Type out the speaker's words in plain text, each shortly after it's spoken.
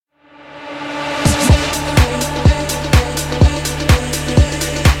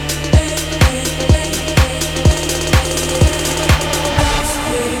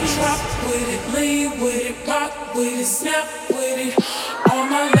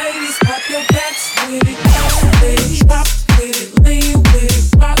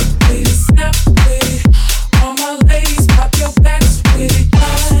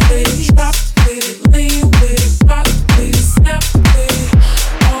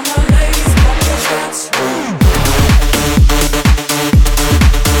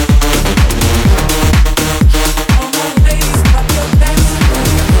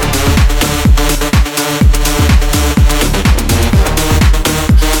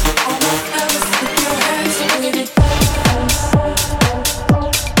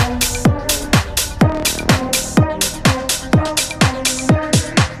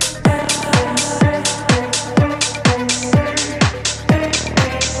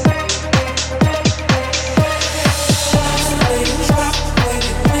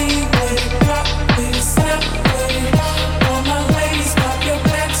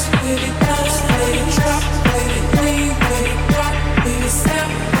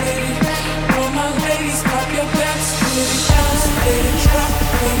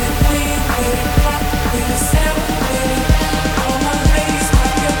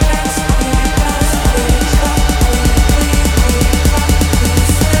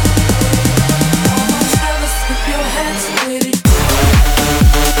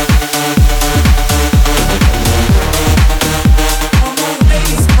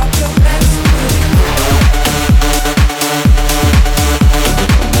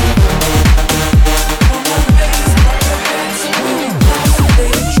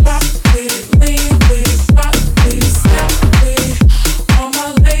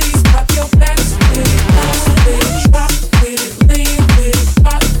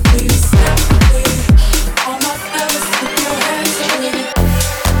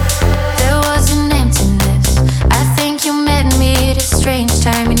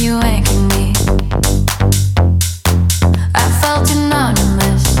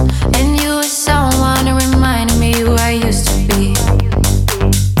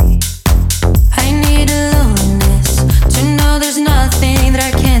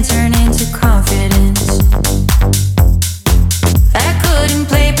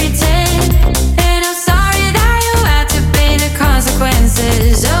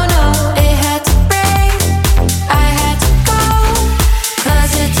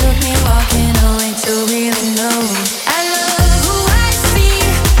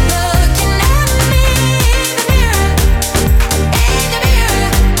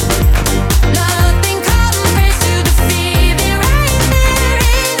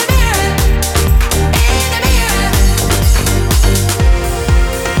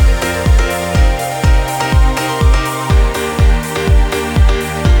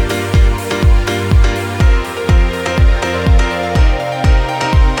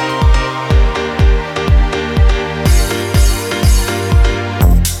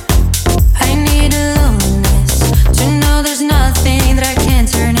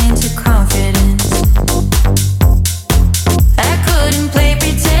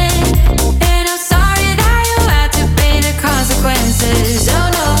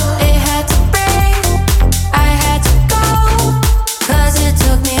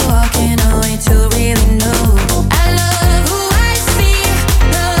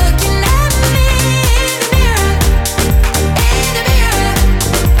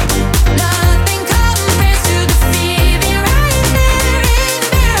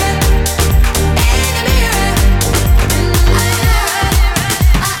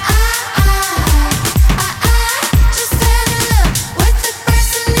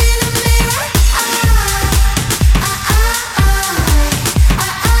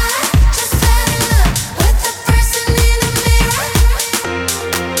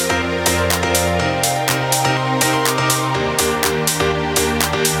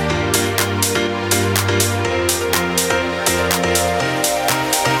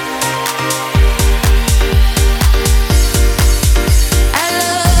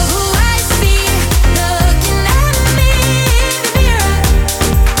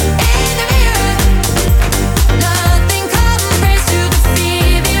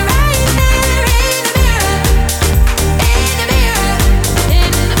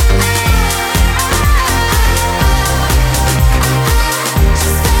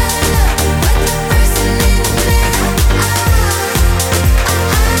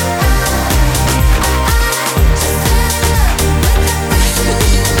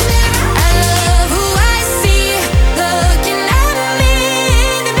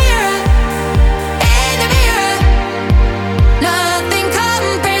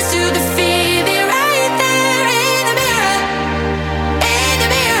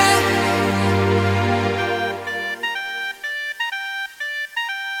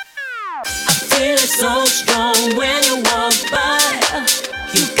so strong when you walk by.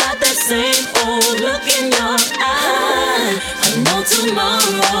 You got that same old look in your eye. I know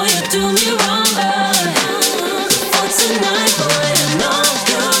tomorrow you do me wrong, but for tonight, boy, I know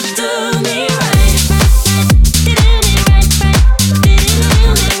you'll do me right. You do me right, right. You do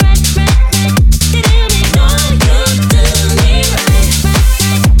me right, right. You do me, know you'll do me right.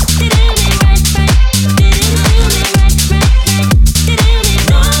 You do me right, right. You do me right, right. You do me,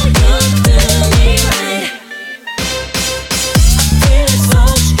 know you'll do me right. I feel it so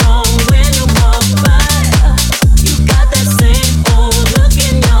strong when you walk by. You got that same old look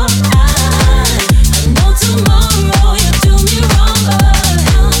in your eye. I know tomorrow you do me wrong, but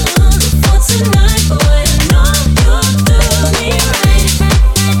for tonight, boy, I know you'll do me right.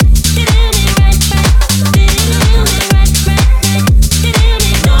 You do me right, right. You do me right, right. You do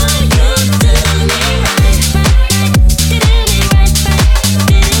me, know you'll do me right. You do me right, right.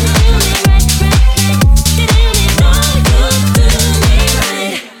 You do me right, right. You do me, know you'll do me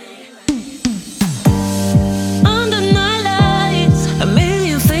right. Under night lights, a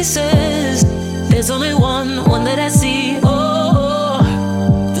million faces. There's only one that I see. Oh,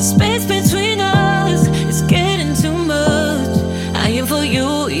 the space between us is getting too much. I am for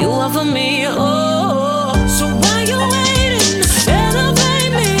you, you are for me. Oh, so while you're waiting,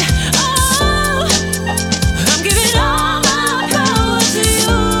 elevate me. Oh, I'm giving all my power to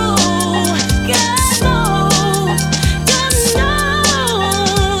you. God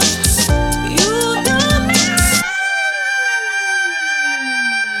knows, you do me.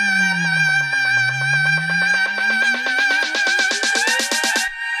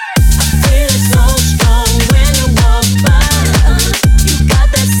 Feel it so strong when you walk by. You got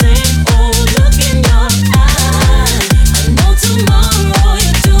that same old look in your eye. I know tomorrow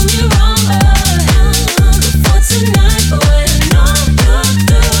you do me wrong, but for tonight, boy, I know you'll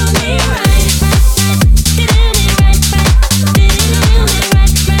do me right. You do me right, right. You do me right,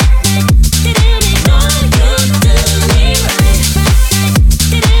 right. You do me, know you'll do me right.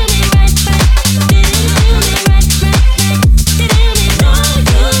 You do me right, right. You do me right, right. You do me, know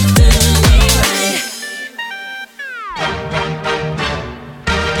you'll do me right.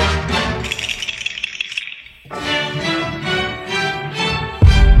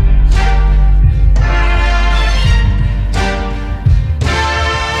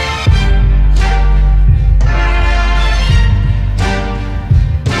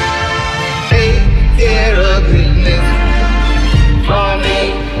 Take care of business for me.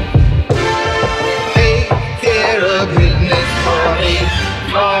 Take care of business for me,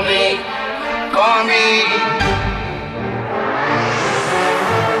 for me, for me.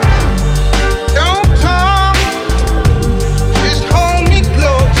 Don't talk, just hold me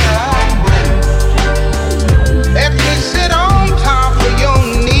close. Let me sit on top of your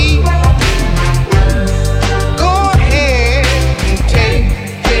knee. Go ahead and take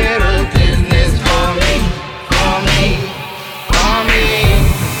care of business for me, for me, for me.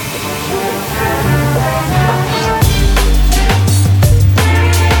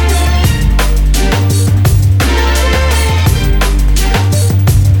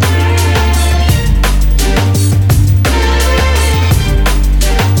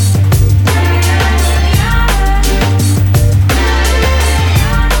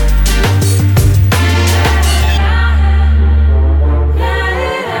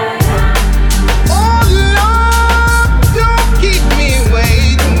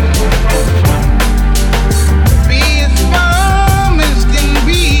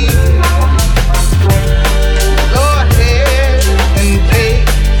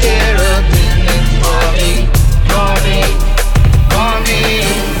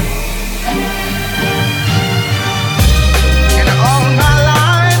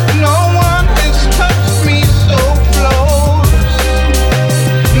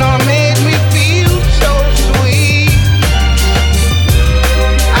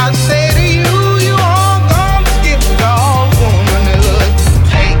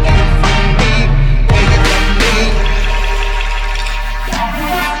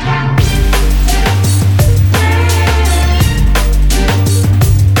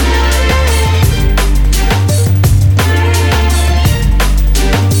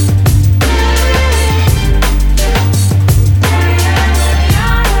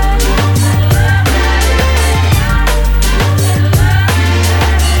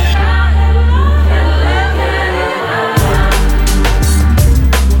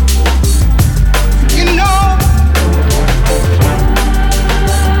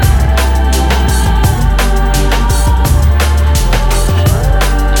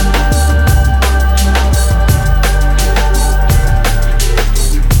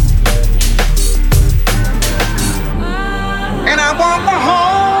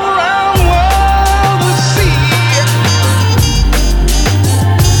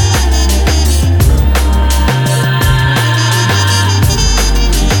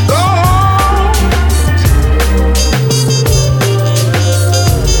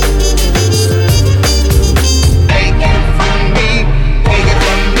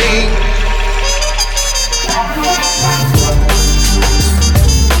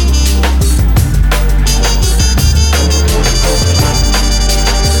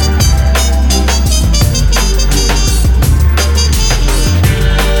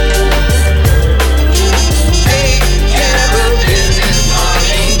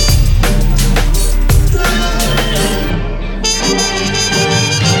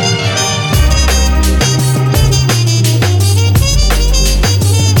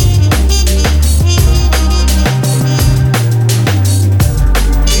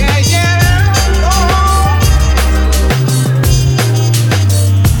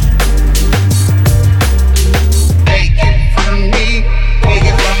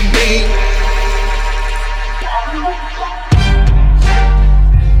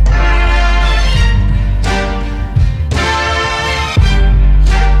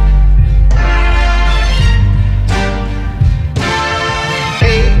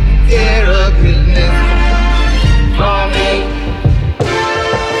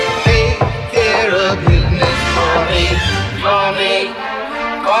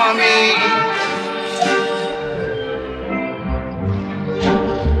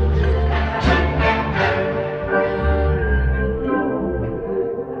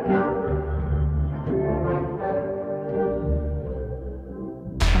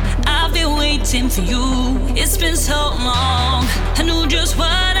 waiting for you. It's been so long. I knew just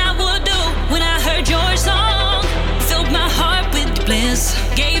what I would do when I heard your song. Filled my heart with bliss,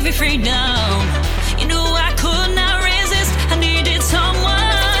 gave me freedom. You knew I could not resist. I needed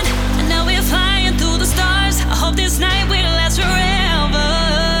someone, and now we're flying through the stars. I hope this night will last forever.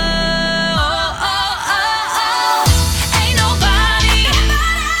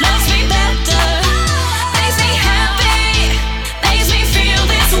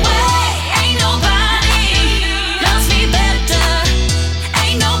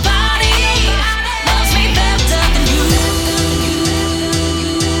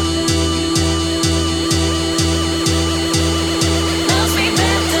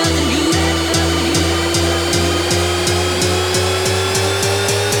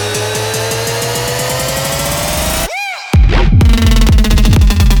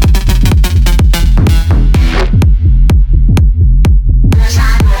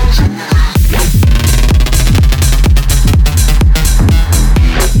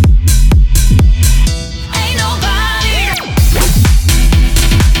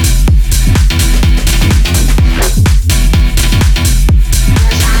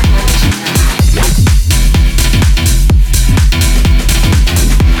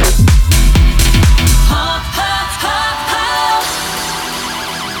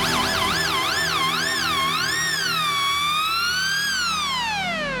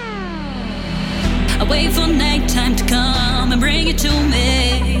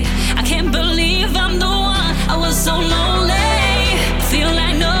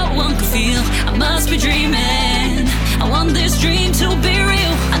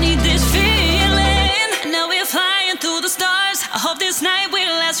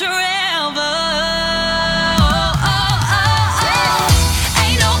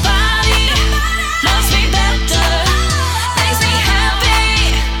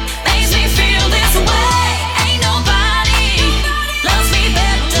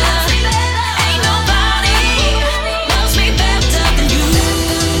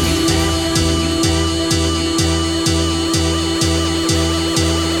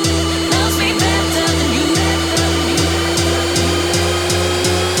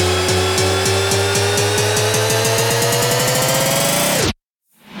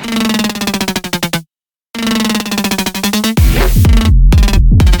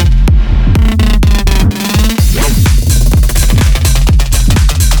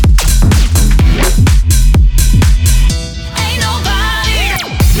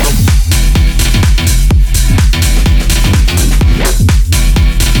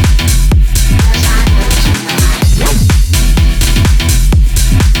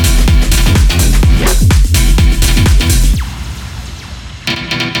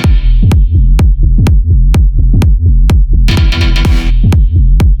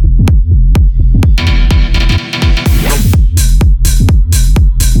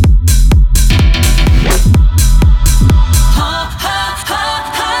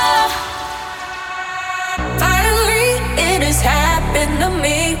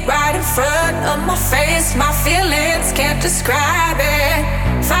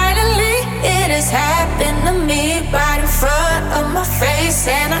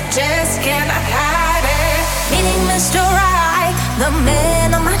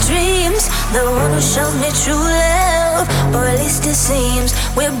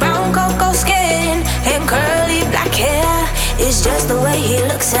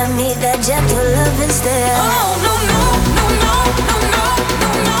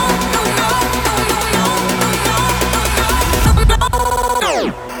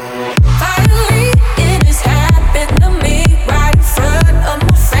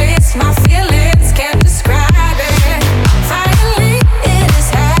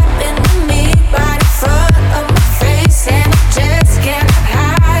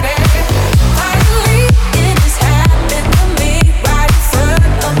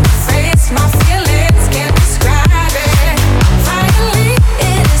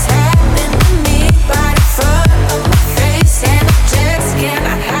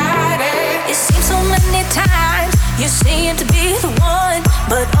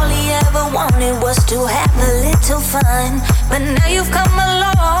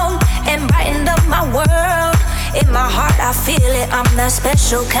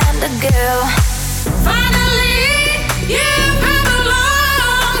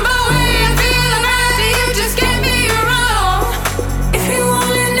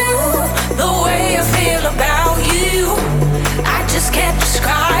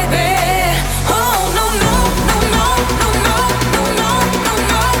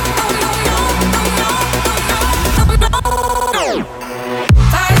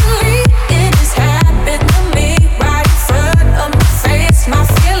 Finally, it is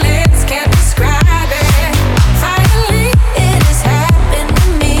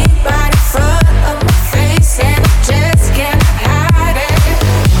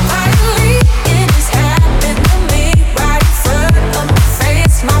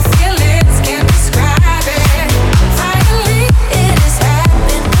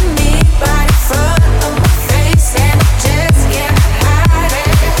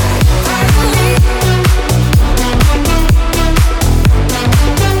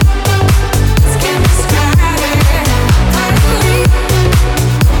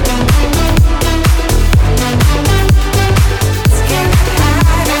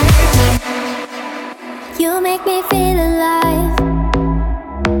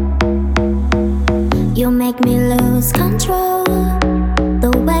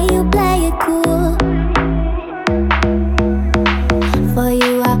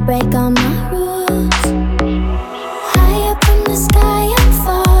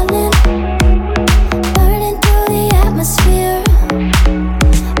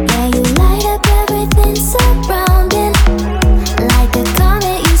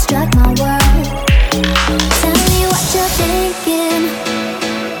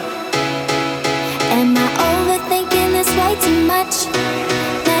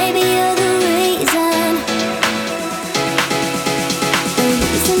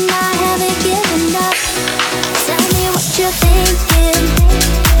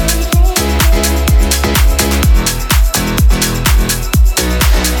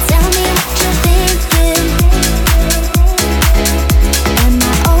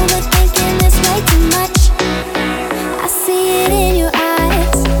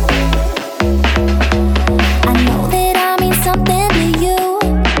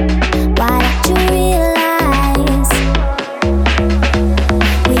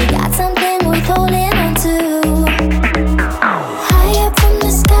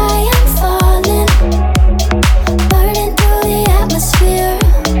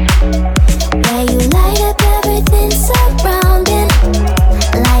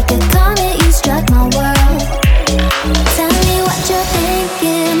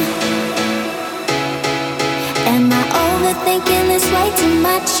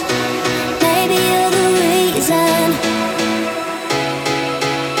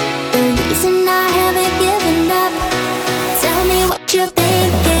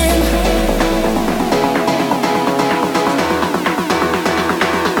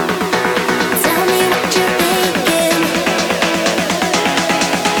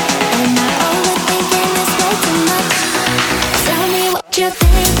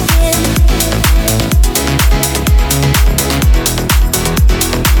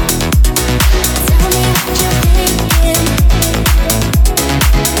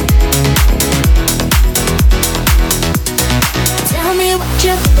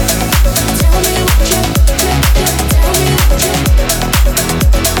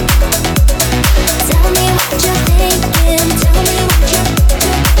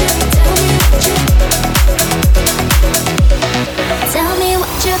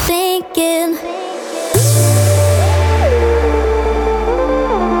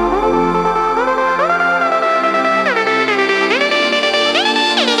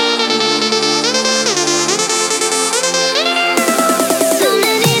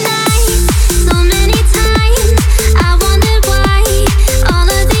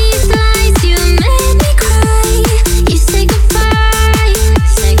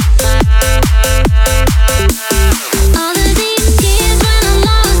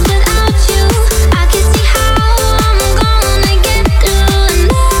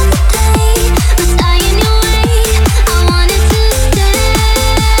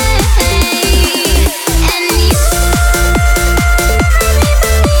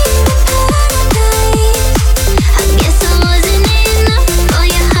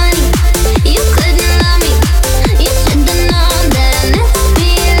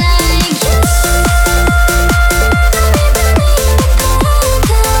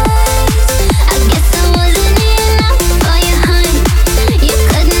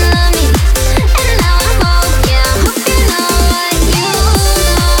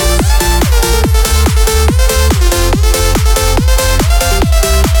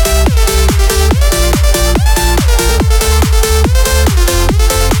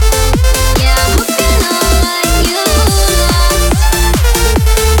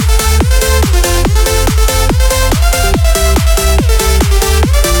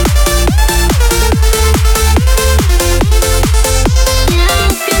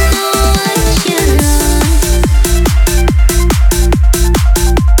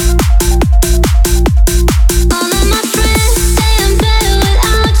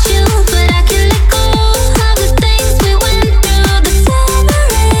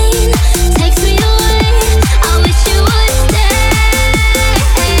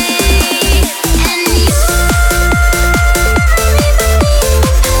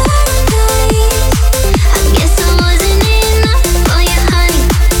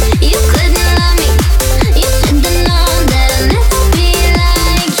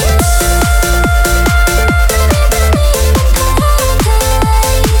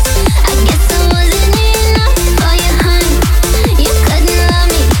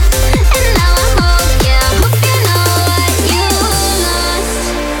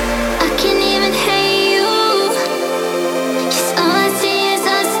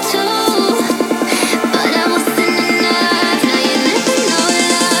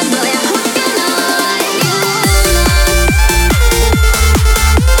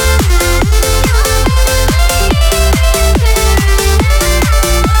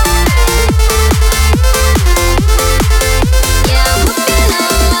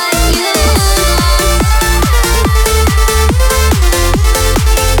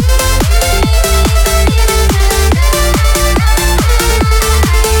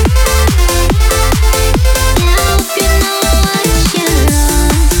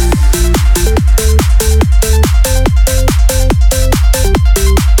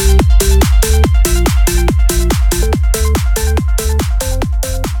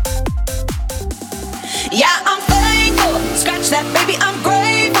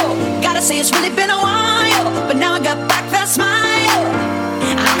really been a while, but now I got back that smile.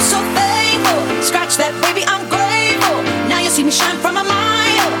 I'm so thankful. Scratch that, baby, I'm grateful. Now you see me shine from a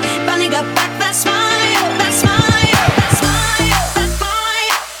mile. Finally got back that smile, that smile, that smile, that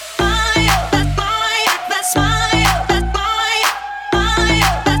smile, smile, that smile, that smile, that smile,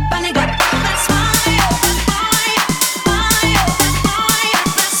 smile, that finally got back that smile, that smile, smile, that smile,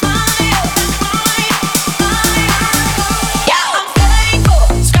 that smile, that smile. Yeah, I'm thankful.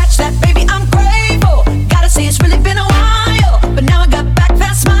 Scratch that, baby, I'm grateful. Gotta say it's really been a while, but now I got back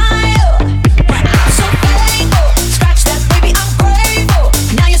that smile. I'm so thankful. Scratch that, baby, I'm grateful.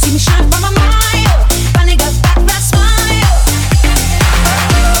 Now you see me shine from a mile. Finally got back that smile.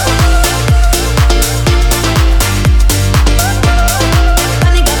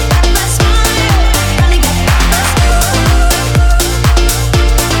 Finally got back that smile. Finally got back that smile. Finally got back that smile.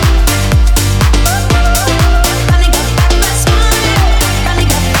 Finally got back that smile.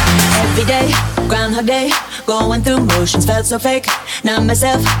 Every day, Groundhog Day, going through motions, felt so fake. Not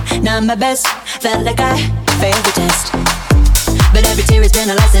myself, not my best. Felt like I failed the test. But every tear has been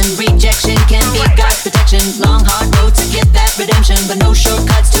a lesson. Rejection can be God's protection. Long, hard road to get that redemption, but no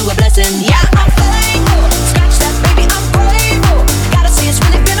shortcuts to a blessing. Yeah, I'm thankful. Scratch that, baby, I'm grateful. Gotta say it's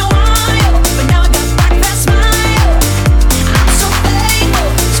really been a while, but now I got back that smile. I'm so thankful.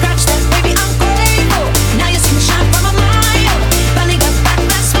 Scratch that, baby, I'm grateful. Now you see me shine from a mile. Finally got back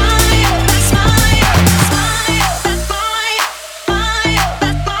that smile, that smile, that smile, that smile, smile, that smile,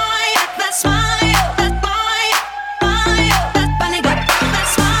 that smile, that smile, smile, that finally got back that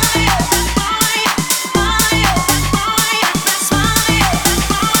smile, that smile, smile, that smile, that smile, that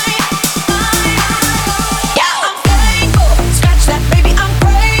smile, smile. Yeah, I'm thankful. Scratch that, baby, I'm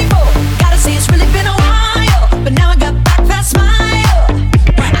grateful. Gotta say it's really been a while, but now I got back that smile.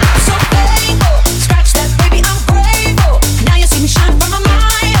 I'm so thankful. Scratch that, baby, I'm grateful. Now you see me shine from a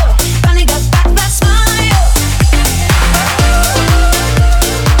mile. Finally got back that smile.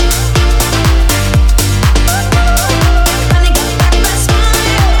 Finally got back that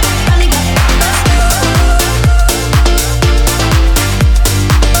smile. Finally got back that smile. Finally got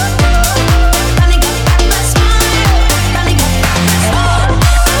back that smile. Finally got back that smile. I'm so thankful. 'Cause I finally, oh,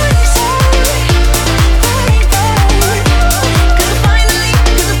 I'm so thankful. 'Cause I finally,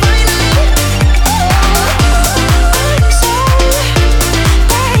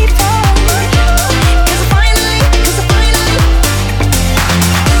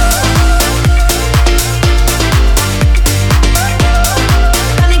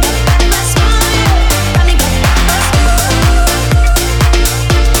 finally got back that smile. Finally got back that smile.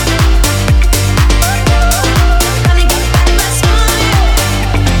 Finally got back that smile.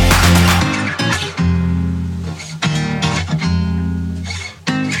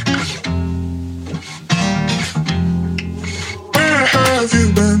 Where have you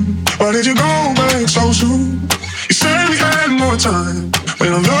been? Why did you go back so soon? You said we had more time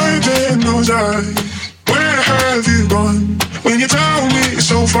when I looked in those eyes. Where have you gone when you tell me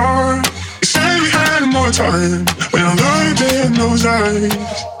so far? You said we had more time when I looked in those eyes.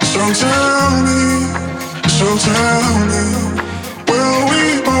 So tell me, will we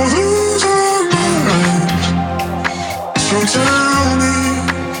both lose our minds? So tell me,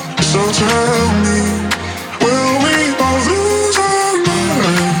 will we both lose our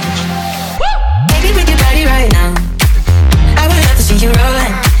minds? Take me with your body right now. I would love to see you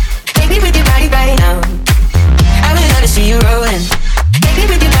rolling. Take me with your body right now. I would love to see you rolling. Take me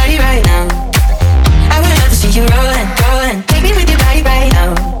with your body right now. I would love to see you rolling, rolling. Take me with your body right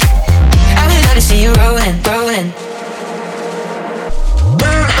now. I would love to see you rolling, rolling.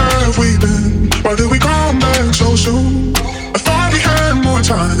 Where have we been? Why did we come back so soon? I thought we had more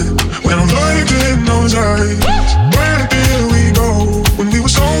time when I looked in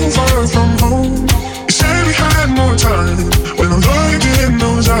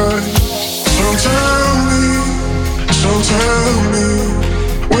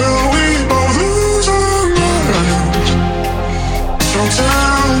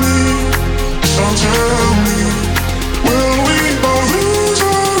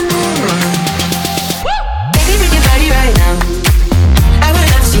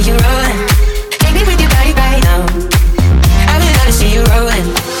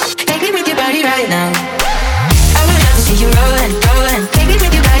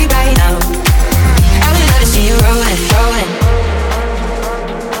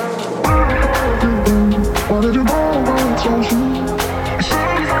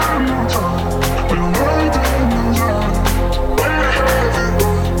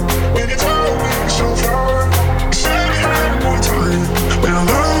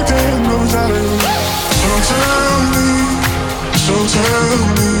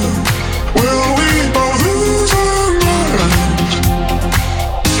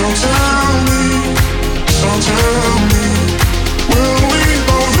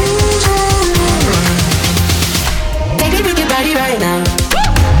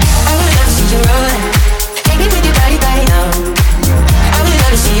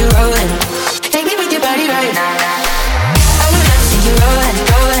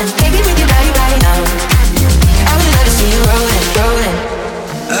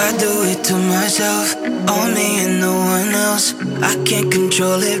to myself, all me and no one else. I can't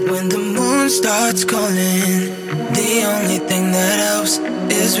control it when the moon starts calling. The only thing that helps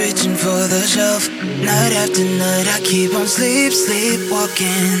is reaching for the shelf. Night after night I keep on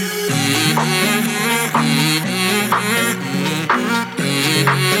sleepwalking.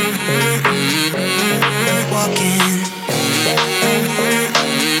 Walking.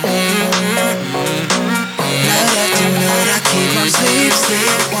 Night after night I keep on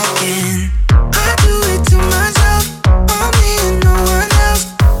sleepwalking. I do it to myself, all me and no one else.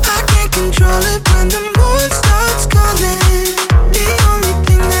 I can't control it when the moon starts calling. The only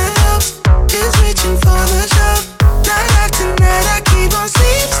thing that helps is reaching for the shelf. Night after night I keep on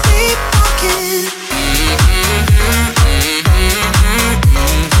sleepwalking.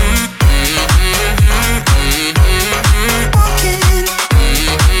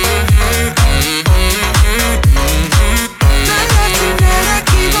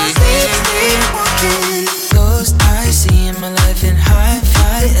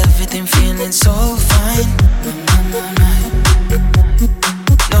 So fine,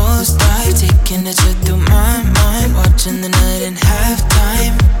 nose dive, taking a trip through my mind, watching the night in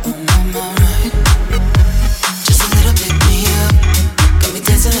halftime. Right. Just a little pick me up, got me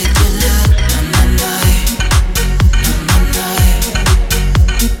dancing like Thriller.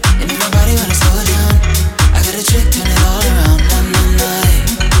 And if my body wanna slow down, I got a trick, turn it all around.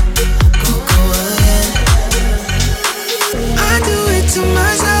 Go ahead. I do it to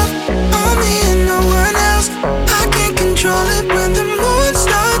myself, me and no one else. I can't control it when the moon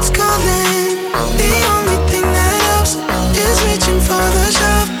starts calling. The only thing that helps is reaching for the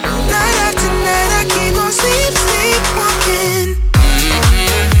shelf. Night after night I keep on sleepwalking.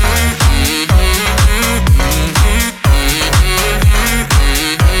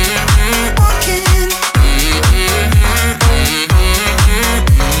 Walking.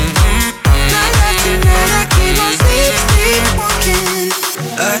 Night after night I keep on sleepwalking.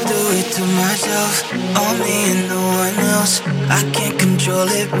 I do it to myself, all me and no one else. I can't control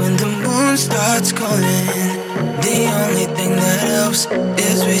it when the moon starts calling. The only thing that helps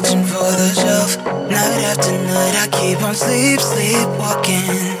is reaching for the shelf. Night after night I keep on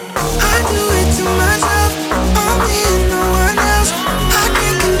sleepwalking. I do it to myself, all me and no one else. I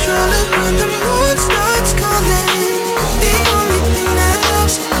can't control it when the moon starts calling. The only thing that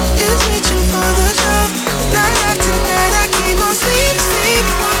helps is reaching for the shelf. Night after night I keep on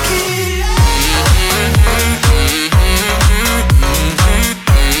sleepwalking.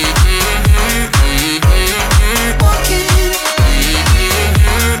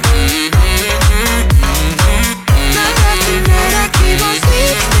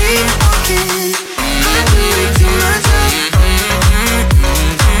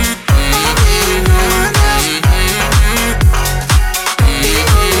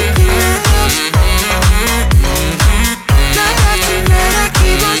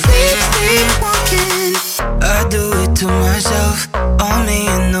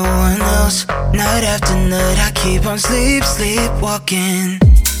 Keep on sleepwalking.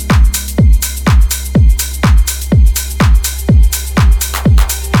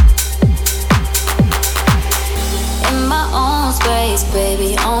 In my own space,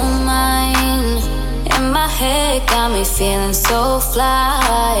 baby, on mine. In my head, got me feeling so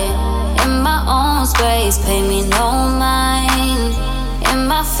fly. In my own space, pay me no mind. In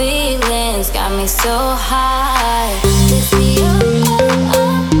my feelings, got me so high. Lift me up,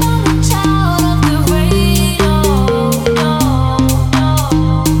 I'm a child of the radio.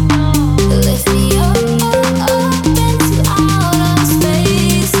 Lift me up into outer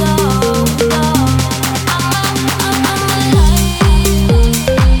space.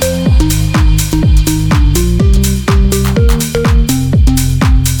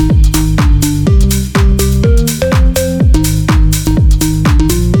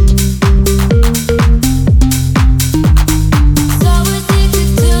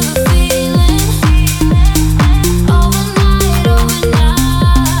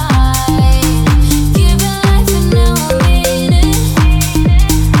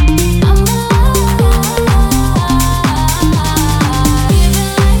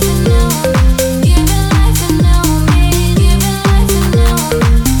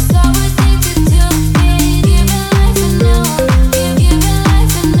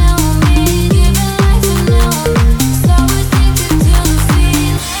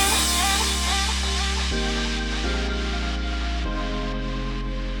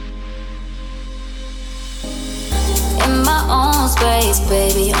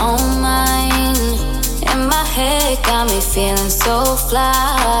 Feeling so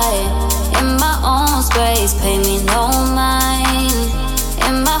fly. In my own space, pay me no mind.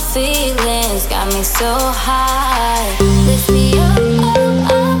 In my feelings me so high. Lift me up, up,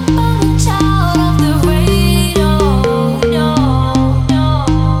 up, up, child of the radio.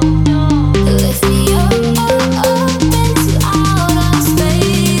 Lift me up, up, up into outer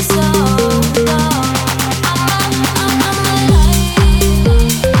space. I'm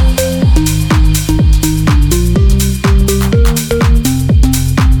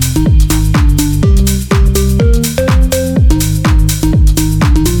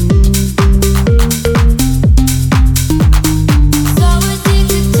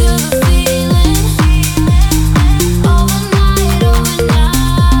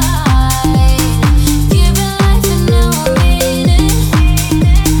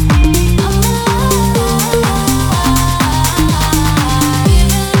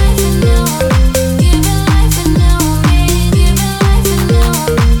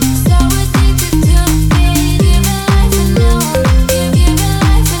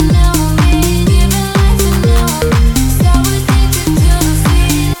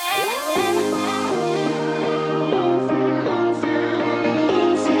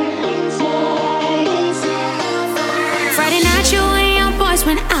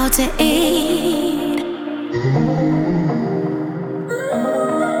to eat.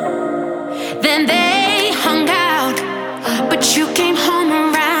 Then they hung out, but you came home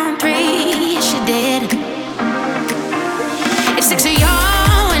around 3. Yes, you did. If 6 of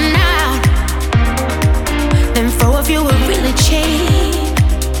y'all went out, then 4 of you were really cheap.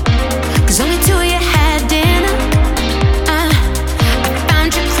 'Cause only 2 of you had dinner. I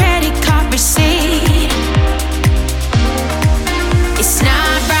found your credit card receipt. It's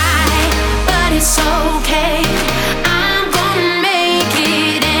not right, but it's okay. I'm gonna make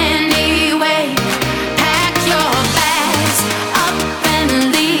it anyway. Pack your bags up and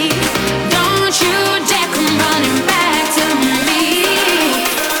leave. Don't you dare come running back to me.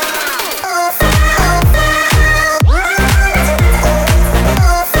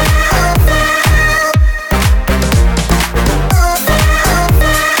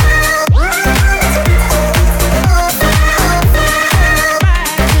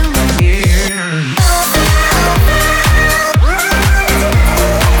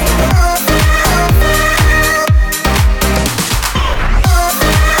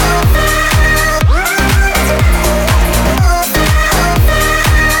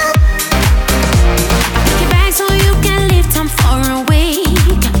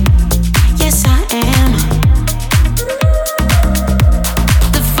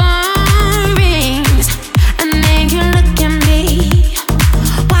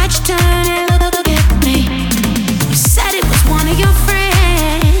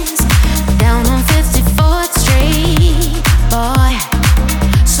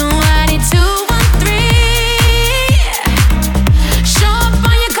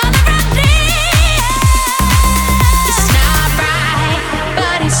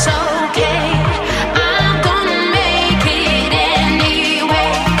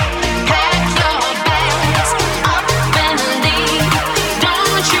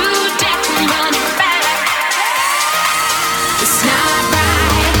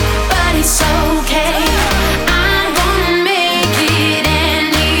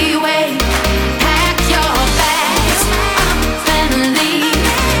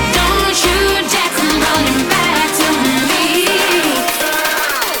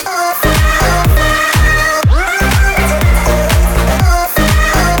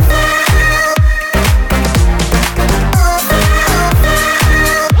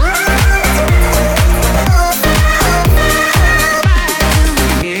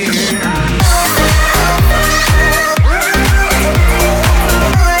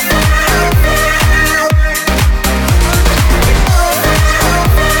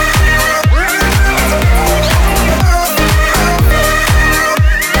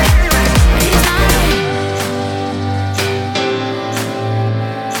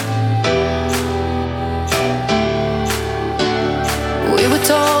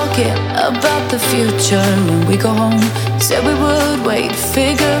 When we go home, said we would wait,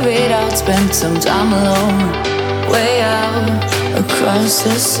 figure it out, spend some time alone, way out across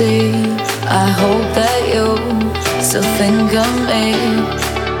the sea. I hope that you still think of me.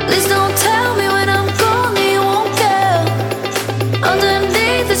 Please don't tell me when I'm gone that you won't care.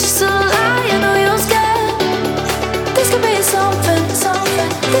 Underneath it's just a lie, I know you're scared. This could be something, something.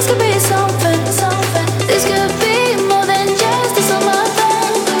 This could be something, something. This could be more than just a summer thing.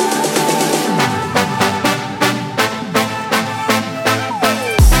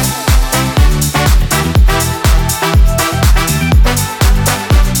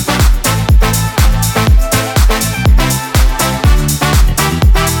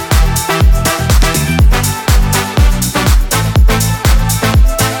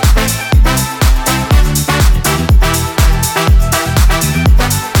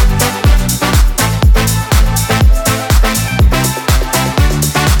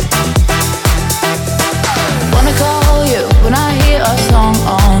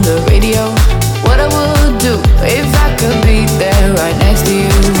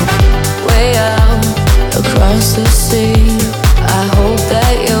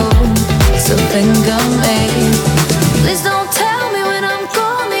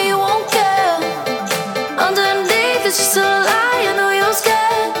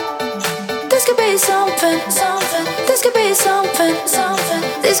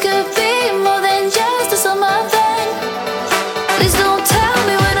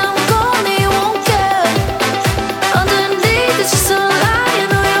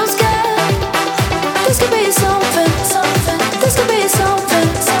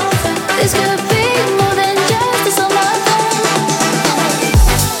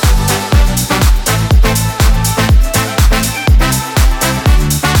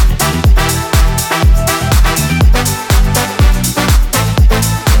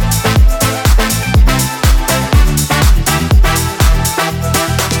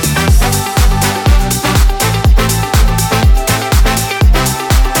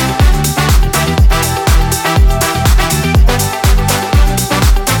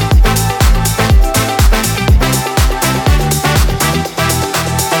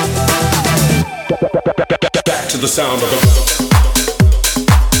 the sound of the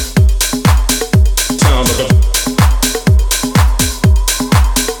sound of the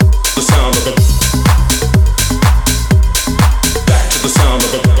sound of the back to the sound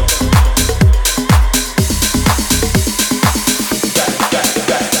of the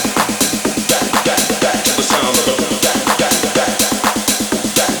back to the sound of the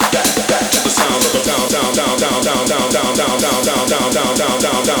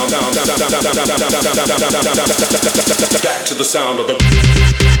back to the sound of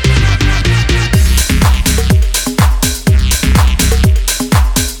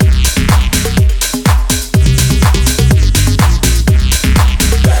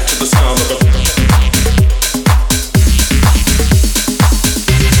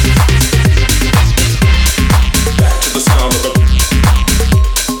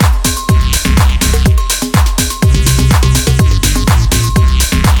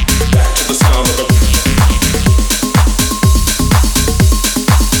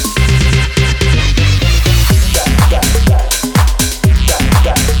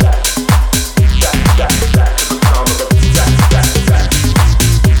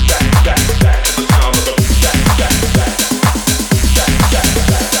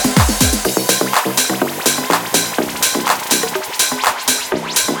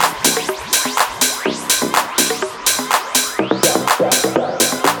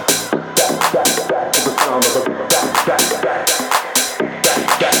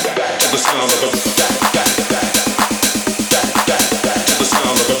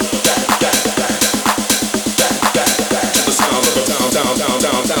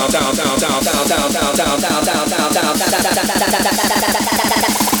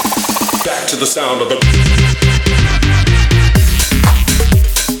the sound of the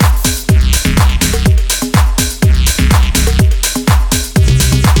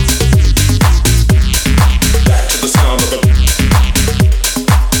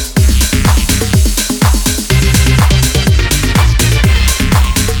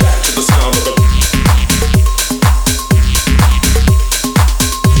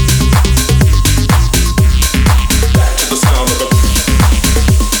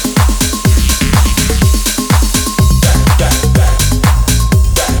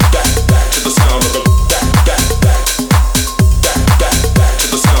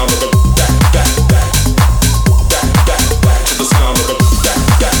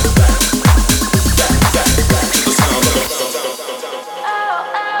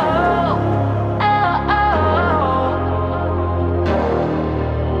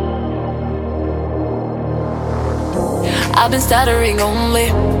stuttering only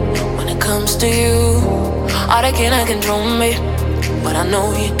when it comes to you. All they cannot control me, but I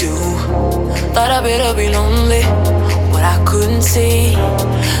know you do. Thought I better be lonely, but I couldn't see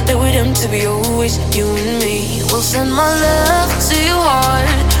that we're doomed to be always you and me. We'll send my love to your heart,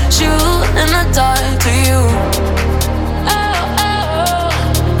 shoot in the dark to you.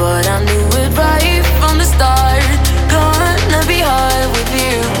 But I knew it right from the start, gonna be hard with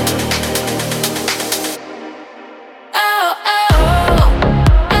you.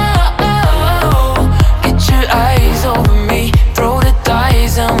 Eyes over me, throw the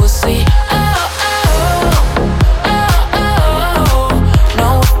dice and we'll see.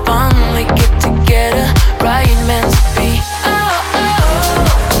 No, we finally get together, right meant to be.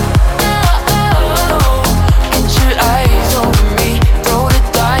 Get your eyes over me, throw the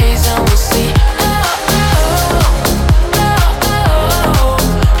dice and we'll see.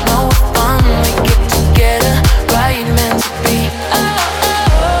 No, we finally get together, right meant to be.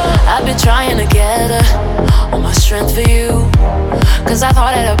 I've been trying to get her, strength for you, cause I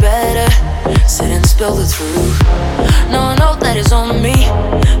thought that I better sit and spill the truth. No, I know that it's on me,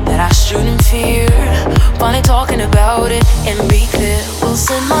 that I shouldn't fear. Finally talking about it and be clear. We'll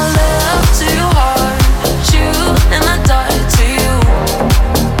send my love to your heart, shoot in the dark to you.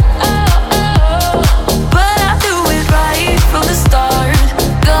 But I do it right from the start,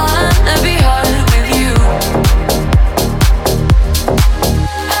 gonna be hard with you.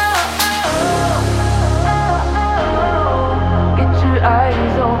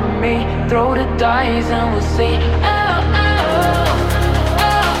 Eyes over me, throw the dice and we'll see.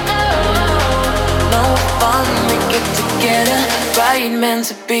 No fun, we get together, right meant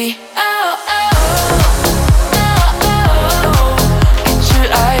to be. Get your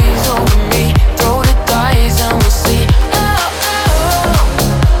eyes over me, throw the dice and we'll see.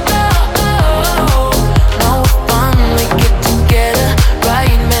 No fun, we get together,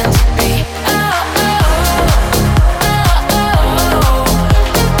 right meant to be.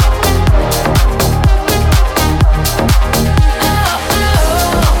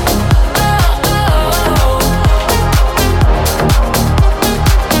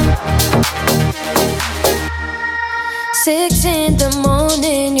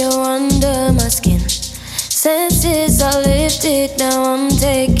 lifted, now I'm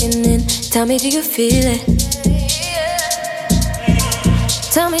taking in. Tell me, do you feel it?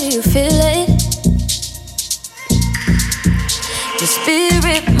 Tell me, do you feel it? Your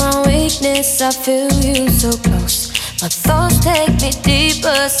spirit, my weakness, I feel you so close. My thoughts take me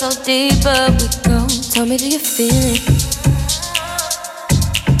deeper, so deeper we go. Tell me, do you feel it?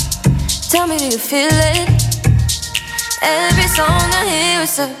 Tell me, do you feel it? Every song I hear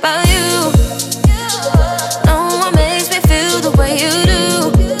is about you. No one makes me feel the way you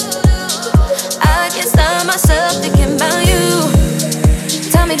do. I can't stop myself thinking about you.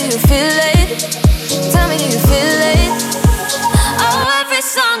 Tell me, do you feel it? Tell me, do you feel it? Oh, every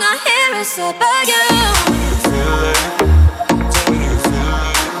song I hear is about you.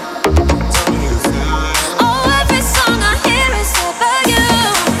 Oh, every song I hear is about you.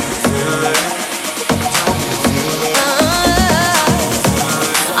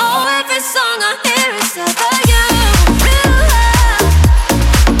 Oh, every song I hear is about you.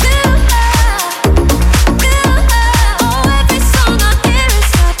 Oh, every song I hear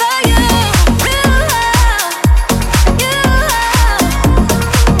is about you.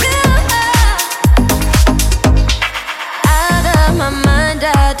 Out of my mind, I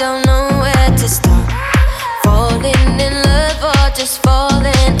don't know where to start. Falling in love or just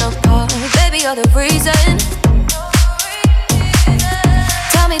falling apart. Baby, you're the reason.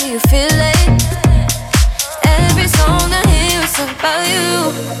 Tell me, do you feel it? Every song I hear is about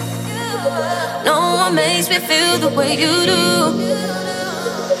you. No one makes me feel the way you do.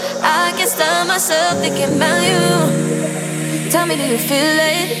 I can't stop myself thinking about you. Tell me, do you feel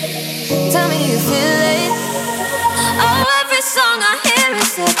it? Tell me, do you feel it? Oh, every song I hear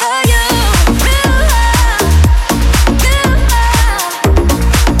is about you.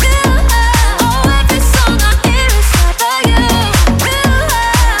 Oh, every song I hear is about you.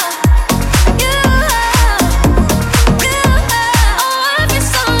 Oh, every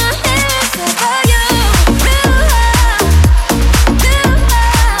song I hear is about you.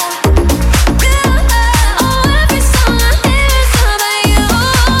 Oh, every song I hear is about you.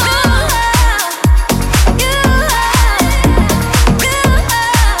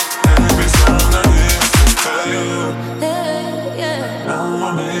 Every song I hear is about you. Yeah. No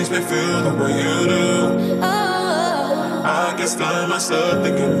one makes me feel the way you do. Oh. I can't stop myself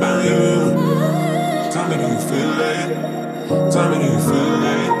thinking about you. Tell me, do you feel it? Tell me, do you feel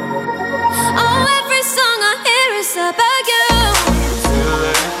it? Oh, every song I hear is about you. Feel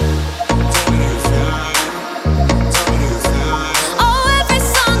it? Tell me, do you feel it? Tell me, do you feel it? Oh, every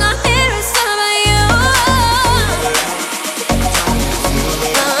song I hear is about you.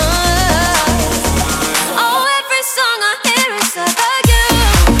 Oh, every song I hear is about you.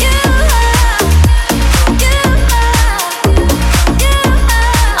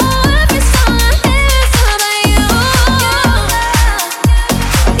 Oh, every song I hear is about you.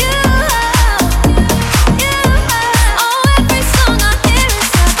 Oh, every song I hear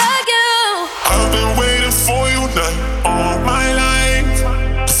is about you. I've been waiting for you like all my life.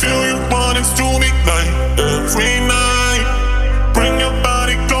 To feel you running through me like every night. Bring your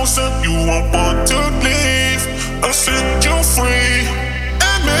body closer, you won't want to leave. I'll set you free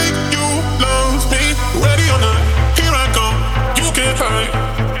and make you love me. Ready or not, here I come. You can't hide.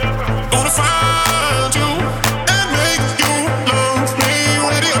 Gonna find you and make you love me.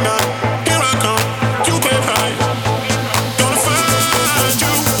 Ready or not, here I come. You can't hide. Gonna find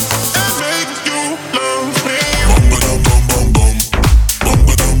you and make you love me. Bum ba dum bum bum bum. Bum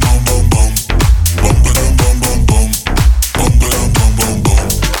ba dum bum bum bum. Bum ba dum bum bum bum. Bum ba dum bum bum bum.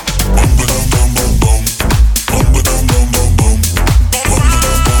 Bum ba dum bum bum bum. Bum ba dum bum bum bum. Bum ba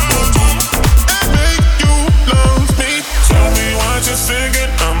dum bum bum bum. And make you love me. Tell me what you're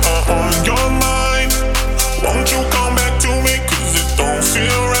singing, I'm on your mind. Won't you come back to me, 'cause it don't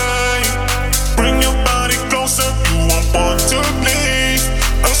feel right. Bring your body closer, you won't want to leave.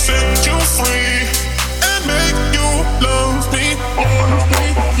 I'll set you free and make you love me. Love me,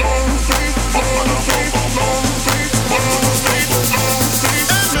 love me, love me, love me, love me, love me.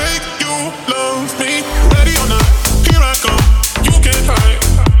 And make you love me. Ready or not, here I come. You can't hide.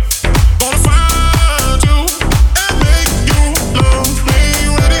 Gonna find you and make you love me.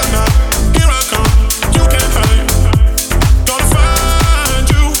 Ready or not, here I come. You can't hide. Gonna find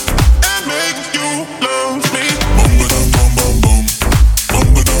you and make you love me. Bum ba dum bum bum bum. Bum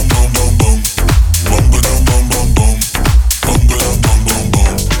ba dum bum bum bum. Bum ba dum bum bum bum. Bum ba dum bum bum bum.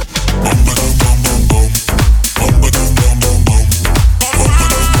 Bum ba dum bum bum bum. Bum ba dum bum bum bum. Bum ba dum bum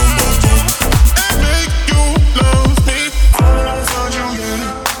bum bum. And make you love me. I'm gonna find you, yeah.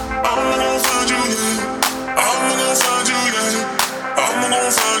 I'm gonna find you, yeah. I'm gonna find you, yeah. I'm gonna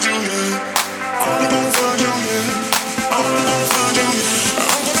find you, yeah. I'm gonna find you, yeah. I'm gonna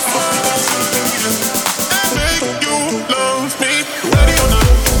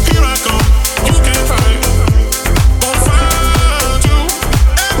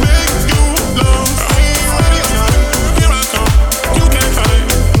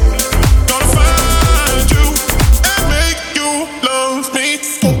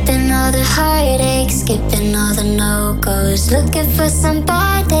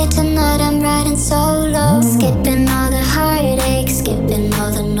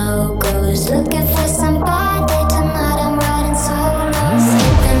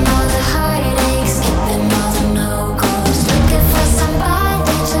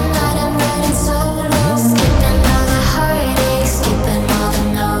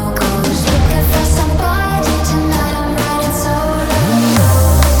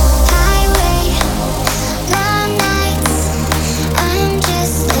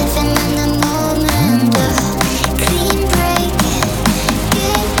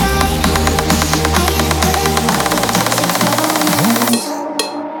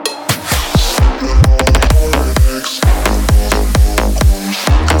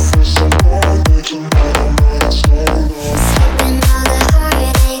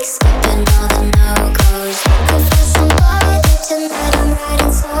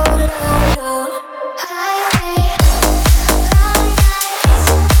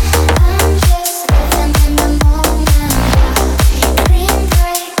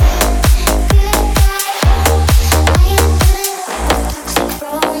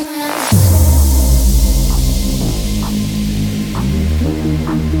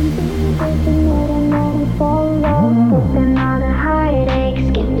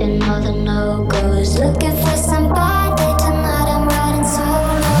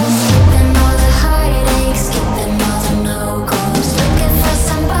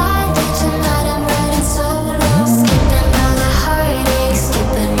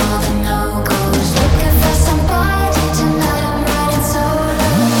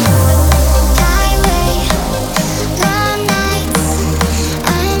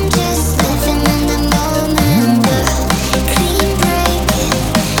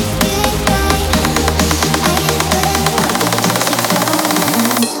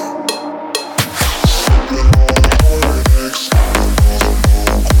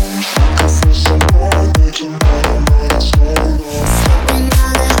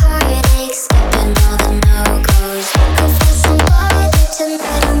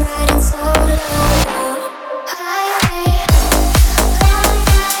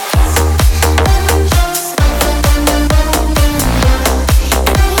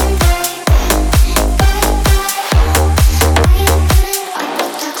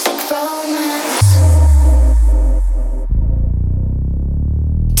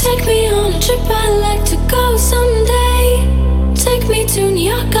Take me on a trip, I'd like to go someday. Take me to New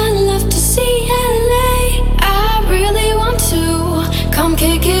York, I'd love to see LA. I really want to come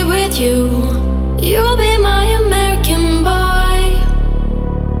kick it with you. You'll be my American boy.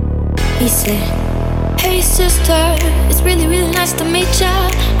 He said, hey sister, it's really, really nice to meet ya.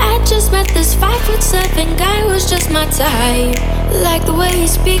 I just met this 5'7" guy who's just my type. Like the way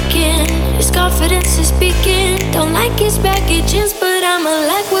he's speaking, his confidence is speaking. Don't like his baggy jeans, but I'ma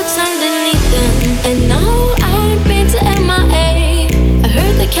like what's underneath them. And no, I've been to MIA. I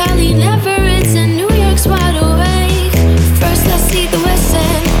heard that Cali never ends and New York's wide awake. First I see the West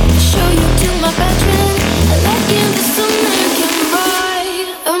End, show you to my bedroom. I like him, this American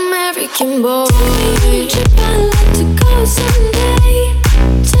boy, American boy. Take me on a trip, I'd like to go someday.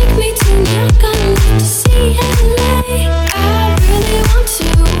 Take me to New York, I'd love to see LA. I really want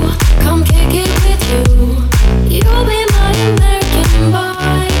to come kick it with you. You'll be my American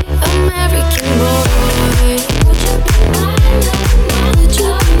boy, American boy. Would you be mine? Would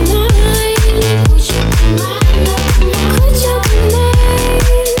you be mine? Would you be mine? Could you be mine?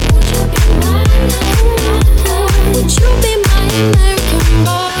 Would you be my American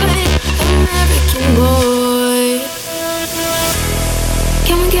boy, American boy?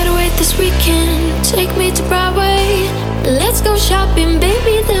 Can we get away this weekend? Take me to Broadway. Let's go shopping,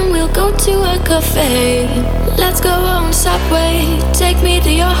 baby, then we'll go to a cafe. Let's go on Subway, take me to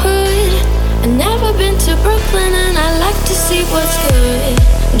your hood. I've never been to Brooklyn and I like to see what's good.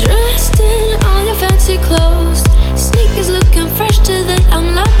 Dressed in all your fancy clothes, sneakers looking fresh to the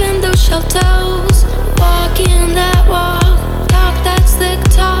I'm loving those shell toes. Walking that walk, talk that slick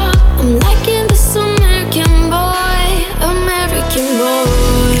talk. I'm liking this American boy, American boy.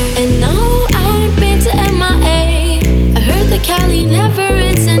 And no, I've been to MIA. I heard that Cali never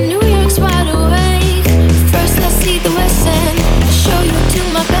ends and New York's wide awake. First I see the West End, show you to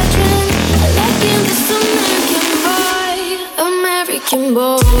my bedroom. I like him, this American boy, American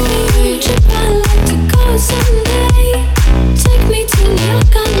boy. Trip, I'd like to go someday. Take me to New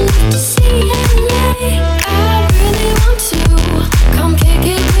York, I'd love to see LA. I really want to come kick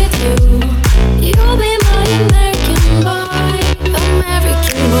it with you. You'll be my American boy,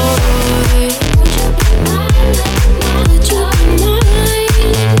 American boy. Would you be mine?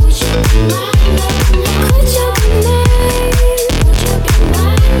 Would you be mine? Would you be mine? Could you be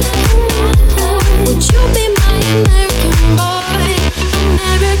mine? Would you be my American boy,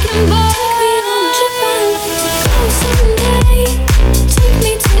 American boy? Take me on a trip, I'd like to go someday. Take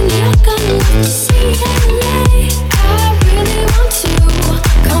me to New York, I'd love to see LA. I really want to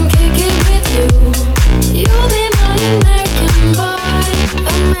come kick it with you. You'll be my American boy,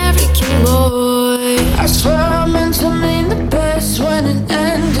 American boy. I swear I meant to mean the best when it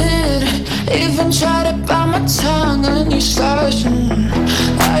ended. Even tried to bite my tongue and you started.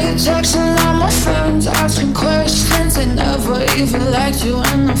 Are you texting all my friends, asking questions? They never even liked you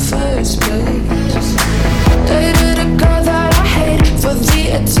in the first place. Dated a girl that I hate for the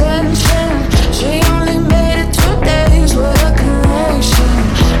attention. She only made it 2 days with a connection.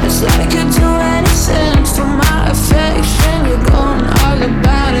 It's like you'd do anything for my affection. You're going all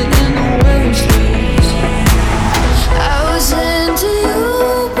about it in the worst ways. I was into you,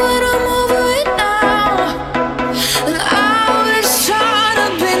 but I'm over it now. And I was trying to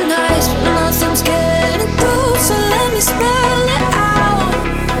be nice, but nothing's getting through, so let me spell it out.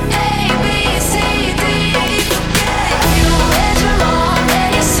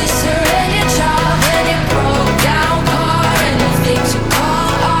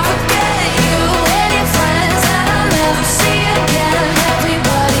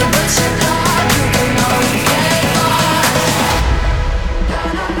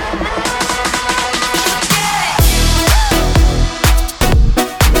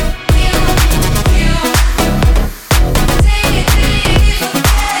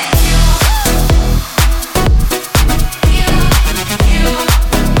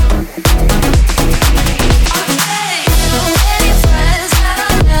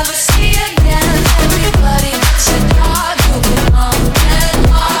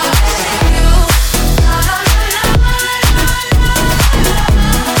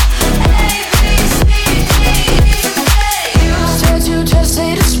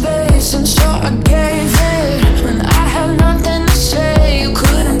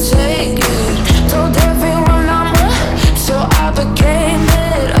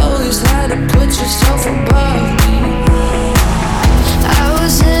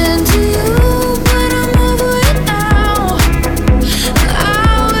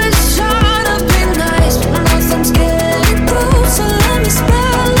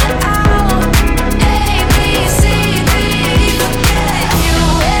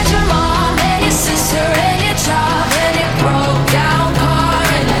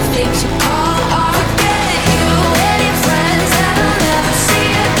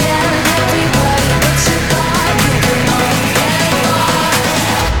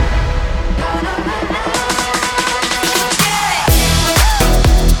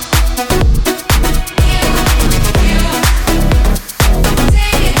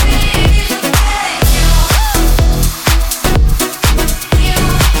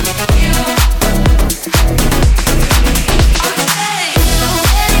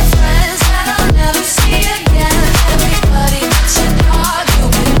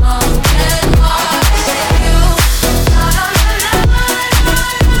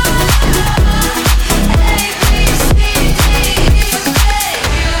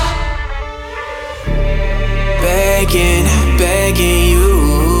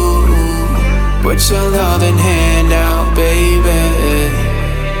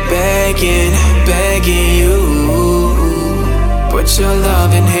 begging, begging you. Put your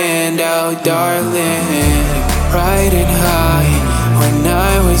loving hand out, darling. Riding high when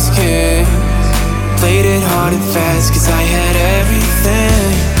I was kid. Played it hard and fast cause I had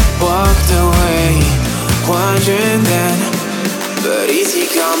everything. Walked away, wondering then. But easy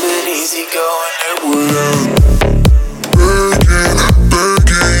coming, easy going, it would. Begging,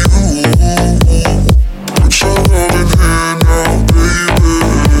 begging you. Put your loving hand out, baby.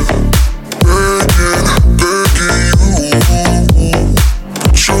 Begging, begging you.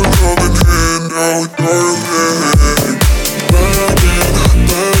 Put your loving hand out, darling. Begging,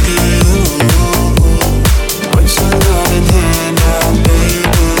 begging you. Put your loving hand out,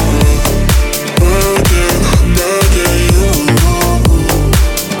 baby. Begging, begging you.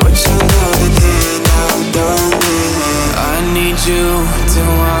 Put your loving hand out, darling. I need you to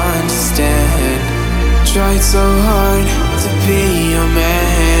understand. Tried so hard to be your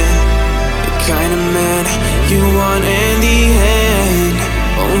man, the kind of man you want in the end.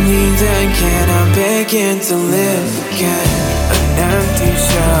 Only then can I begin to live again. An empty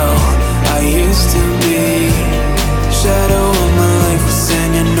shell I used to be. Shadow of my life was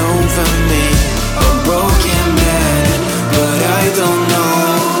singing over me. A broken man, but I don't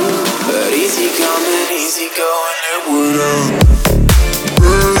know. But easy coming, easy going, it would.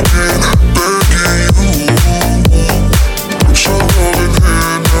 Begging, begging you. Put your loving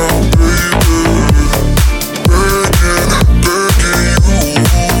hand out, baby. Begging, begging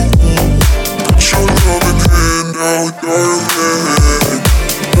you. Put your loving hand out, darling.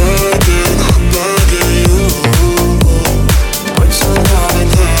 Begging, begging you. Put your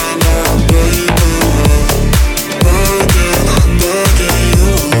loving hand out, baby. Begging, begging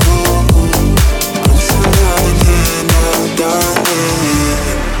you. Put your loving hand out, darling.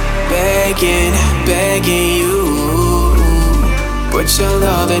 Begging, begging you. Put your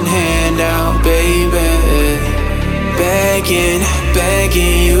loving hand out, baby. Begging,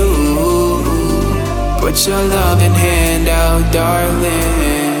 begging you. Put your loving hand out, darling.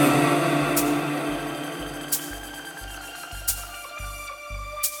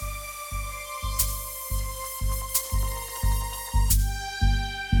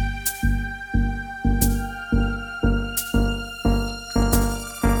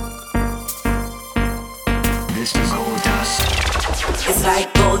 It's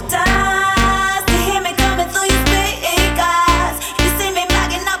like gold dust. You hear me coming through your speakers. You see me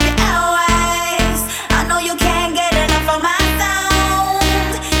bagging up your airways. I know you can't get enough of my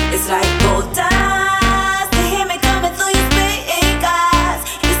sound. It's like gold dust. You hear me coming through your speakers.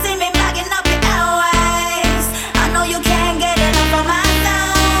 You see me bagging up your airways. I know you can't get enough of my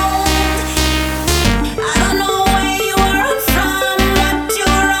sound. I don't know where you are from, what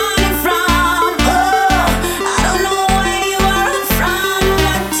you're running from. Oh, I don't know where you are from,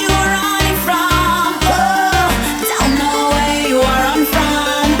 what you're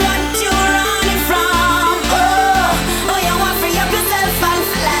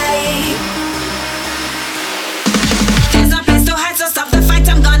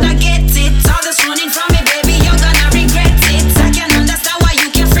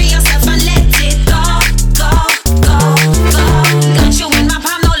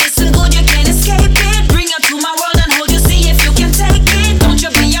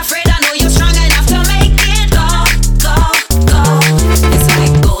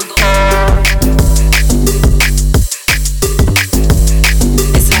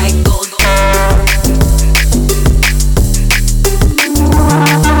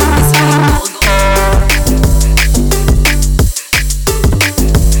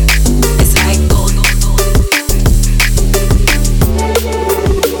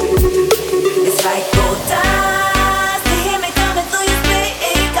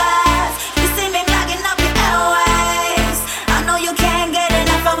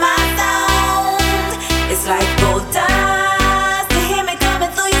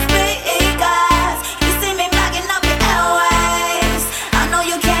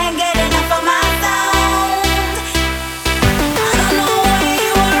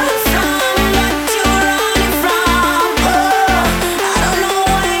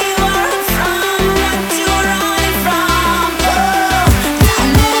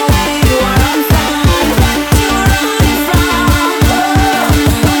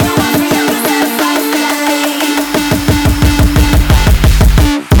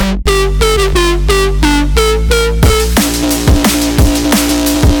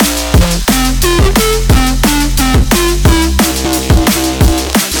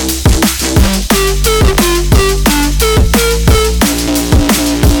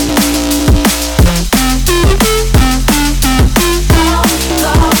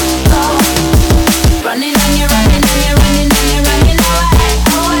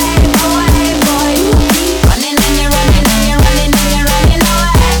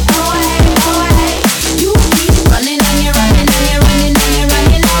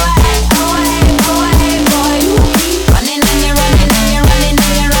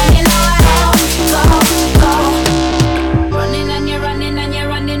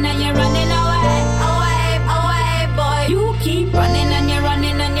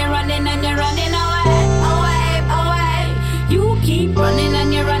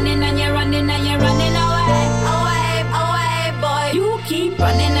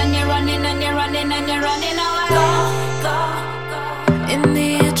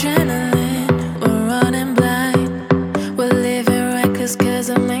adrenaline, we're running blind. We're living reckless cause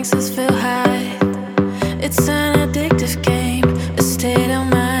it makes us feel high. It's an addictive game, a state of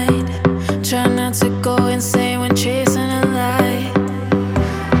mind. Try not to go insane when chasing a lie.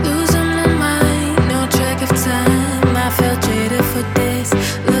 Losing my mind, no track of time. I felt jaded for days,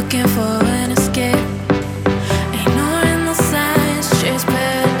 looking for an escape. Ignoring the signs, chase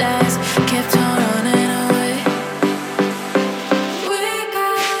paradise, kept on running away. We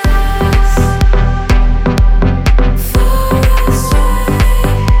got lost, far astray.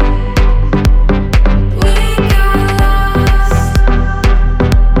 We got lost,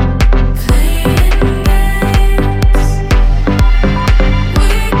 playing games. We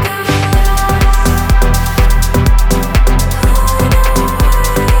got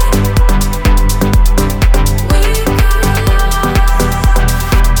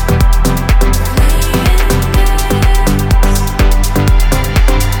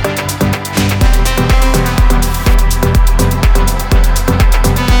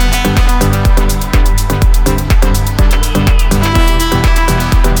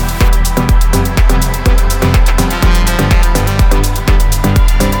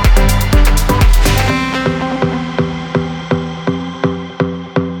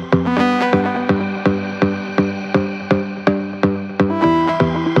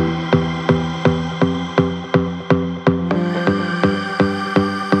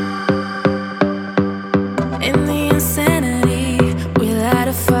in the insanity, we light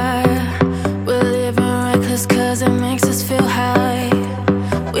a fire. We're living reckless cause it makes us feel high.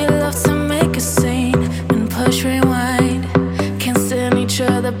 We love to make a scene and push rewind. Can't stand each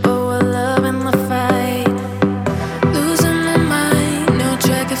other but we're loving the fight. Losing my mind, no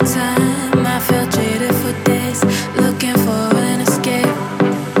track of time. I felt jaded for days, looking for an escape.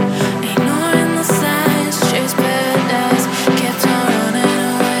 Ignoring the signs, chase paradise, kept on running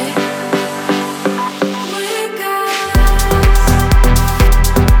away. We got lost,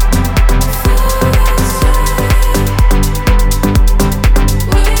 far astray.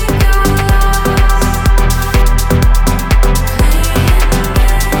 We got lost, playing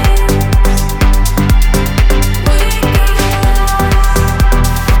games.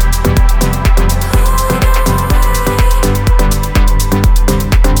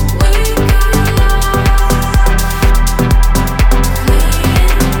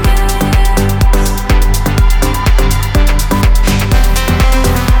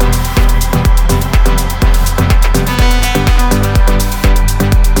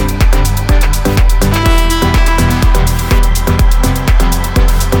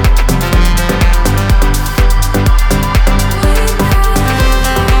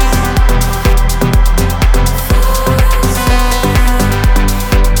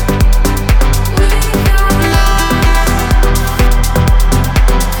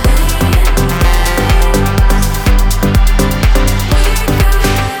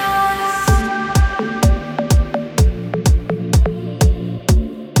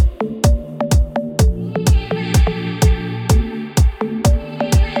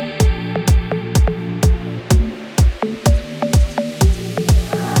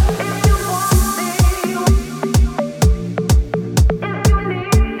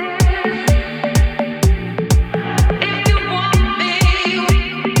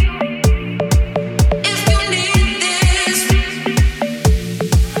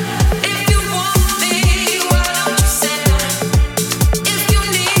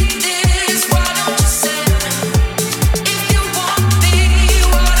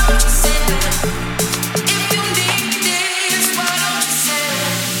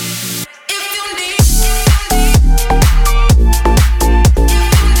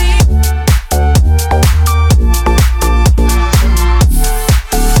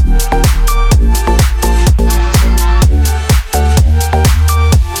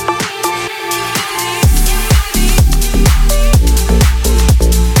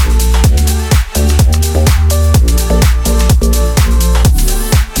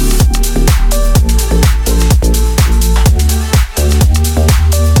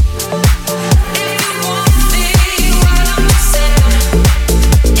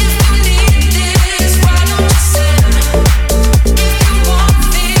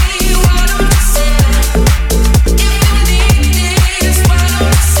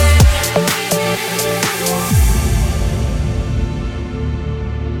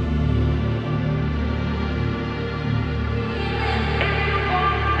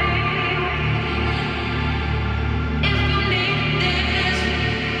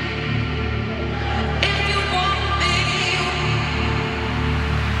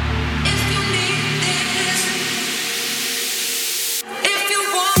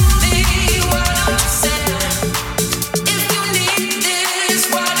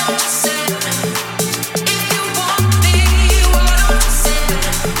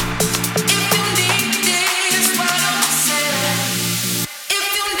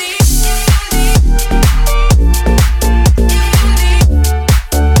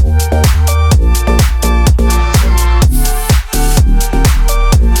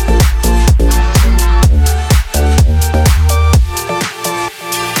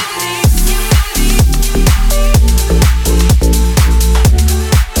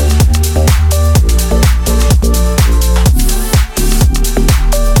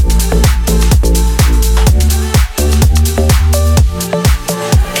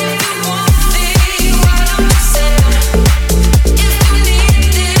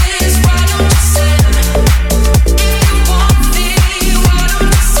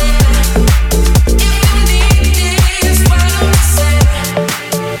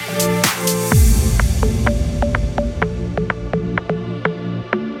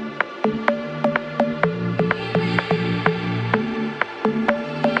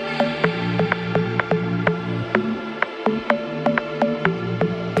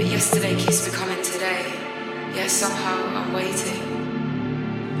 Yesterday keeps becoming today. Yet somehow I'm waiting.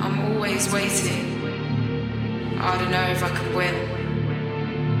 I'm always waiting. I don't know if I could win.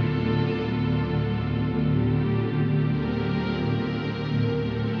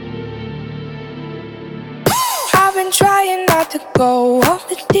 I've been trying not to go off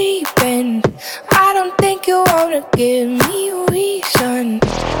the deep end. I don't think you wanna give me a reason.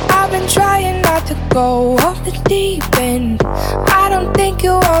 I've been trying not to go off the deep end. I don't think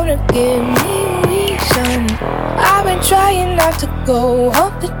you wanna give me a reason. I've been trying not to go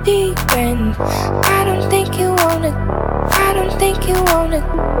off the deep end. I don't think you wanna. I don't think you wanna.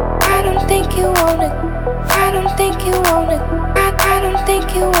 I don't think you wanna. I don't think you wanna. I don't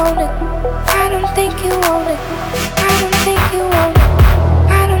think you wanna. I don't think you wanna. I don't think you wanna.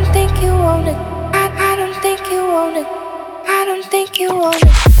 I don't think you wanna. I don't think you wanna. I don't think you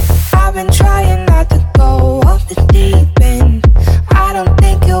wanna. I've been trying not to go off the deep end. I don't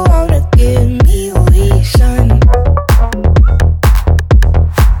think you wanna give me a reason.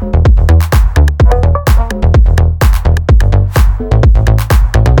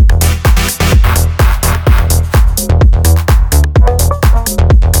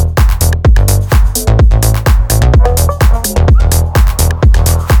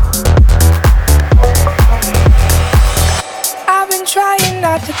 Trying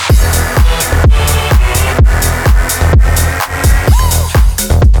not to.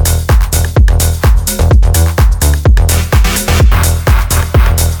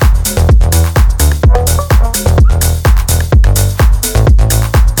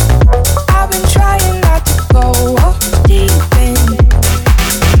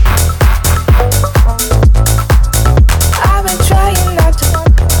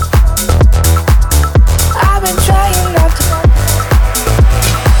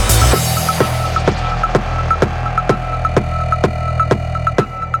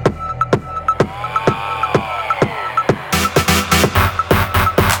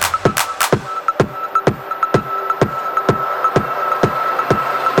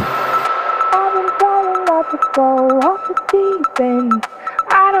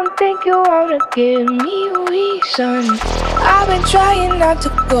 Give me a reason. I've been trying not to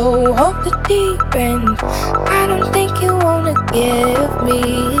go off the deep end. I don't think you wanna give me.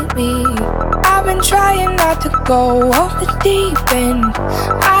 I've been trying not to go off the deep end.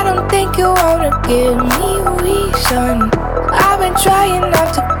 I don't think you wanna give me a reason. I've been trying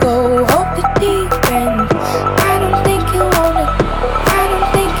not to go off the deep end. I don't think you wanna. I don't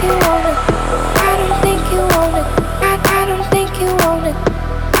think you wanna. I don't think you wanna. I don't think you wanna.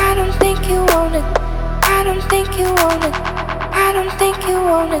 I don't think you wanna. I don't think you wanna. I don't think you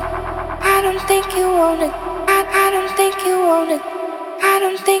wanna. I don't think you wanna. I don't think you wanna. I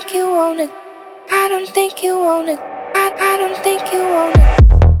don't think you wanna. I don't think you wanna. I don't think you wanna.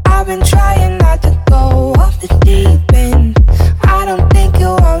 I've been trying not to go off the deep end. I don't think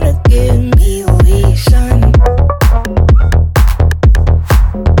you wanna give me a reason.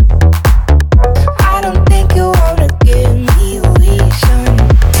 I don't think you wanna give me a reason.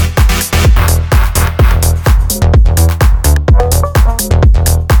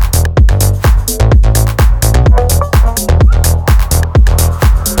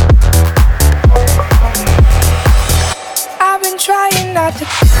 I've been trying not to.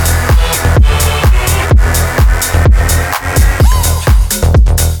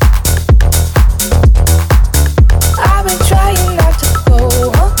 I've been trying not to go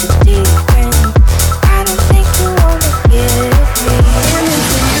off the deep end. I don't think you wanna give me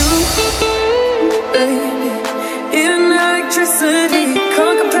anything you, baby. Even electricity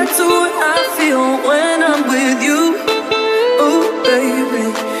can't compare to what I feel when I'm with you. Oh, baby,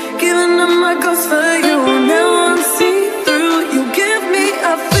 giving up my ghost for you. Now I'm see through. You give me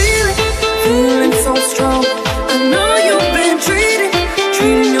a feeling.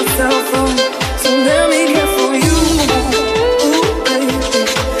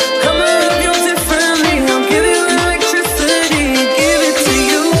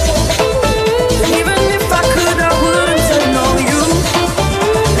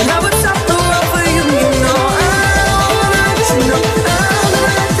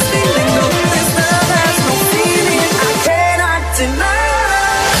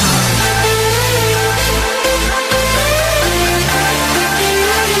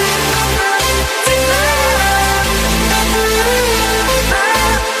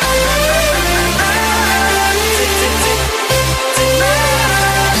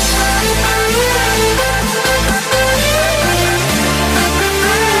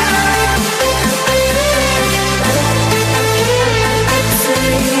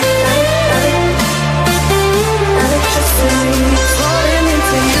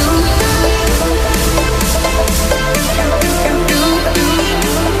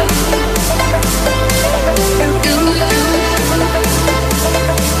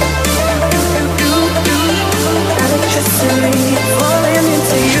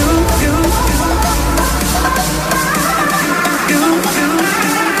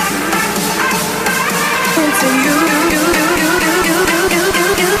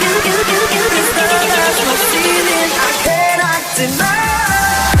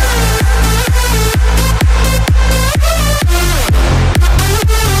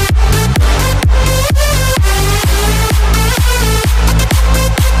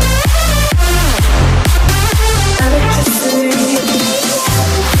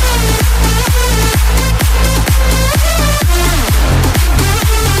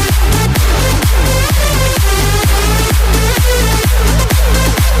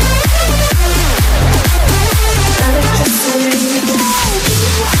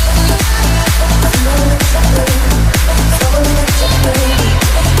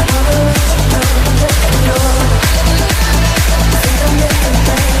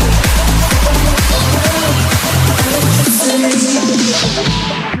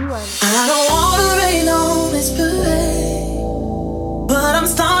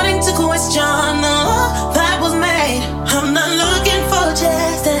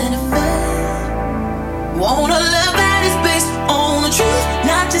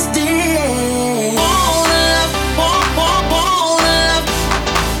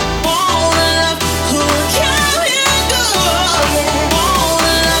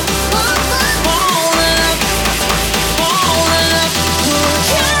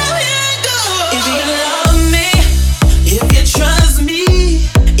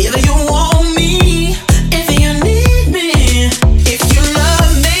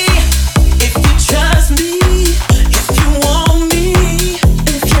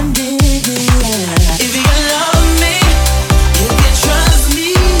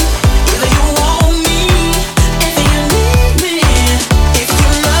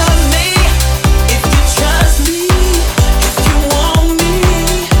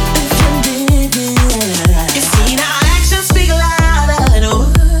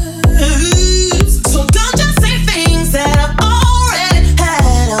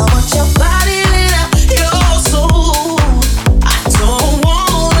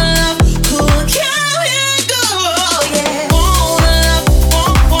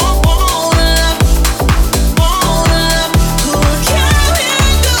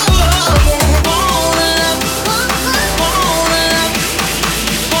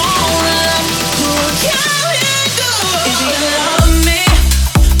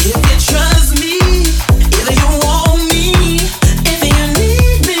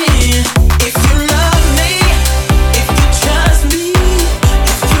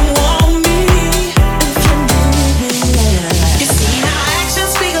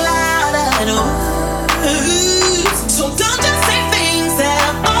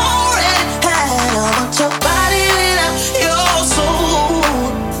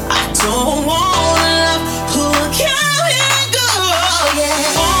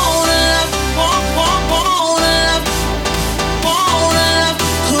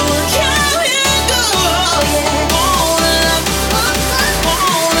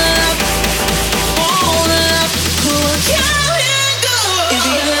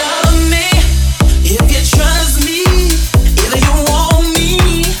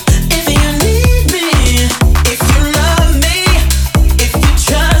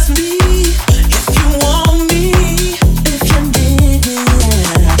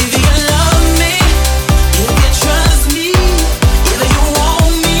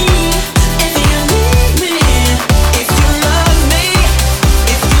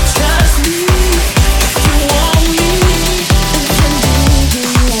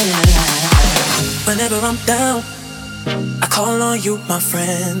 call on you, my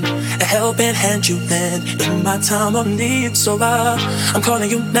friend, a helping hand you lend in my time of need. So I'm calling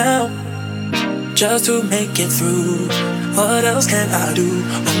you now, just to make it through. What else can I do?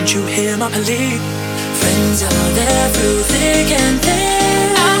 Won't you hear my plea? Friends are there through thick and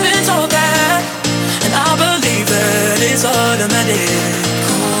thin. I've been told that, and I believe that it's automatic.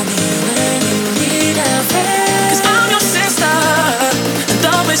 Call me when you need a friend, 'cause I'm your sister, and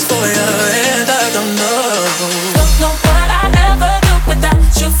always for you, and I don't know. Don't know what I'd ever do without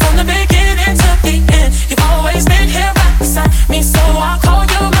you from the beginning to the end. You've always been here right beside me, so I call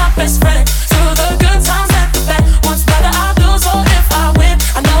you my best friend. Through the good times and the bad ones, whether I lose or if I win,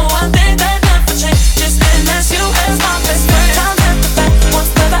 I know one thing that never changes, and that's you as my best friend. Times and the bad ones,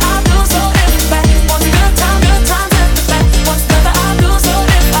 whether I lose or if I win, good times and the bad ones, whether I lose or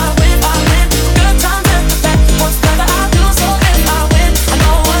if I win, good times and the bad ones, whether I lose or if I win, I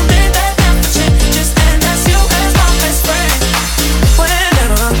know one thing that never changes, and that's you as my best friend.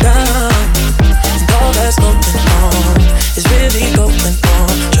 Whenever I'm down, and all that's going on is really going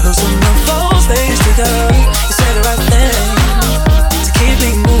on, just when my falls face together, you say the right thing to keep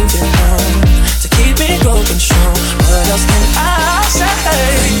me moving on, to keep me going strong. What else can I say?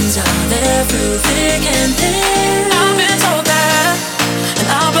 Friends are there through thick and thin. I've been told that, and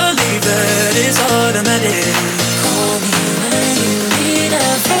I believe that it's automatic. Call me when you need a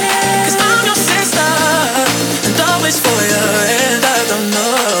friend, 'cause I'm your sister, and always for you, and I don't know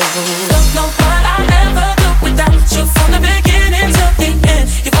what I'd ever do without you from the beginning to the end.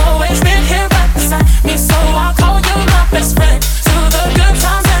 You've always been here right beside me, so I call you my best friend. Through the good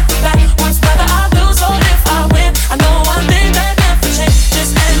times and the bad ones, whether I lose or if I win, I know one thing that never changes,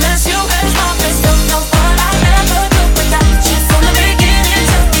 and that's you as my best. Don't know what I'd ever do without you from the beginning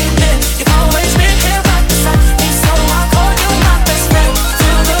to the end. You've always been here right beside me, so I call you my best friend.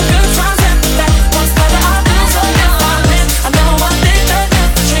 Through the good times and the bad ones, whether I lose or if I win, I know one thing that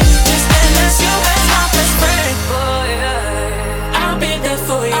never changes, and that's you as my best friend. I'll be there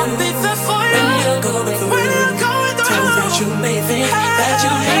for you. When you're going through times that you may think that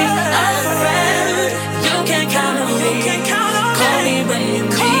you need a friend. You can count on me. Call me when you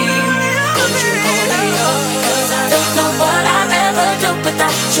need. Don't you hold me up, 'cause I don't know what I'd ever do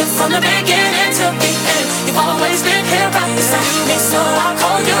without you from the beginning to the end. You've always been here right beside me, so I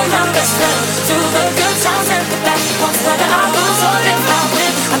call you my best friend. Through the good times and the bad ones, whether I lose or if I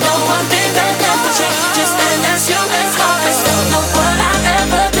win, I know one thing that never changes, and that's you as my best. Don't know what I'd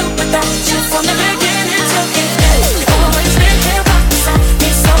ever do without you from the beginning to the end. You've always been here right beside me,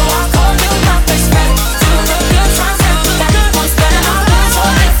 so I call you my best friend. Through the good times and the bad ones, whether I lose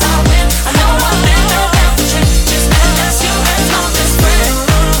or if I win, I know one thing that never changes, and that's you as my best friend.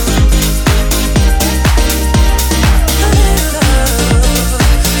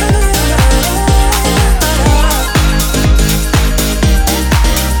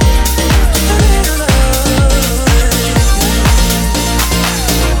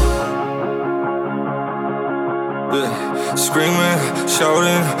 Screaming,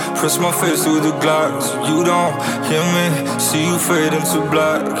 shouting, press my face through the glass. You don't hear me, see you fade into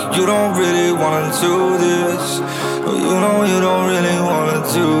black. You don't really wanna do this. No, you know you don't really wanna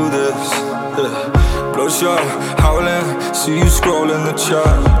do this. Bloodshot, howling, see you scrolling the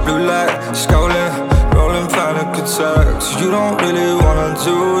chat. Blue light, scowling, rolling panic attacks. You don't really wanna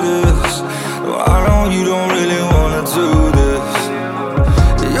do this. No, I know you don't really wanna do this.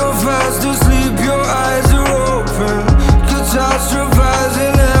 You're fast asleep, your eyes are open,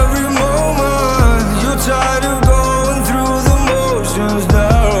 catastrophizing every moment. You're tired of going through the motions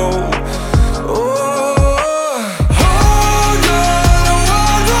now. Oh, hold on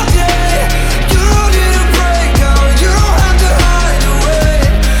one more day. You don't need a breakdown, you don't have to hide away.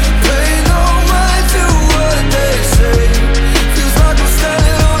 Pay no mind to what they say. Feels like I'm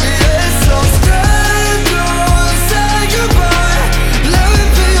standing on the edge, so stand on, say goodbye. Let me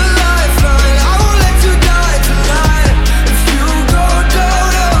be your lifeline, I won't let you die tonight. If you go down,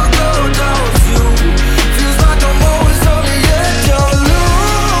 I'll go down too. Feels like I'm always on the edge of losing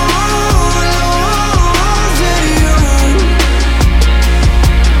you.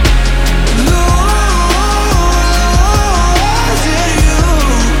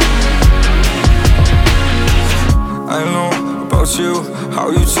 I know about you, how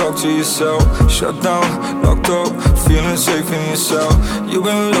you talk to yourself. Shut down, locked up, feeling safe in yourself. You've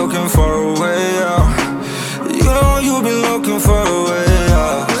been looking for a way out. You know you've been looking for a way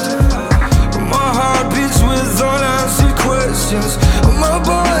out. My heart beats with unanswered questions. My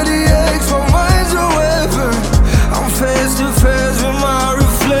body aches, my mind's a weapon. I'm face to face with my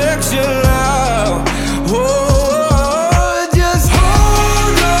reflection now. Oh, just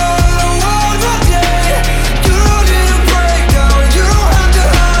hold on one more day. You don't need a break.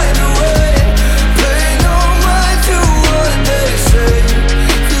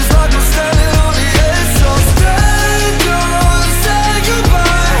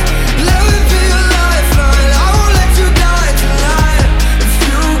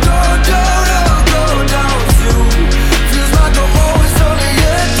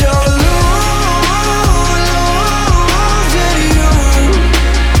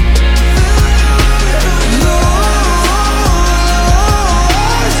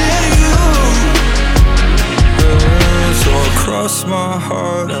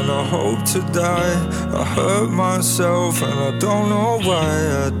 hurt and I hope to die. I hurt myself and I don't know why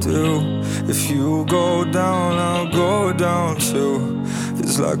I do. If you go down, I'll go down too.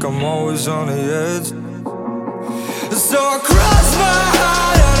 It's like I'm always on the edge. So I cross my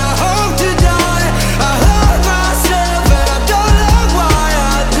heart and I hope to die. I hurt myself and I don't know why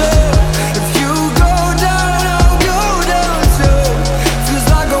I do. If you go down, I'll go down too. Feels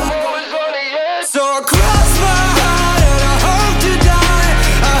like I'm always on the edge. So I cross my heart and I hope to die.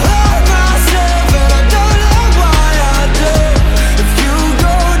 I hurt myself and I don't know why I do. If you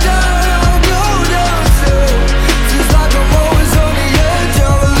go down, I'll go down too. Feels like I'm always on the edge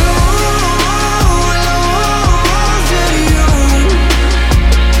of a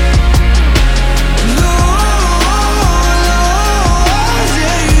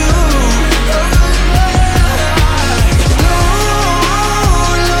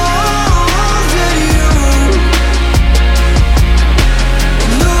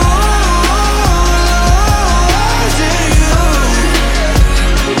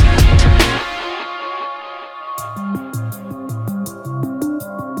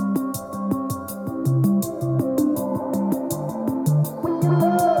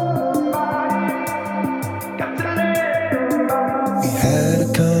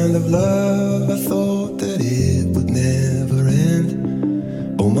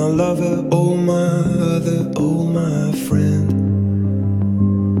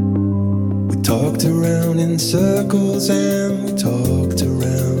circles and we talked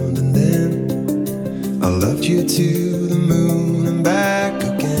around and then I loved you to the moon and back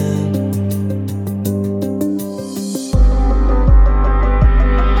again.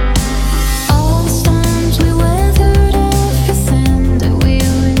 All the storms we weathered, everything that we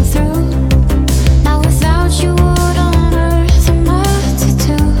went through. Now without you, what on earth am I to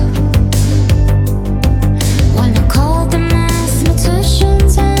do? When I called the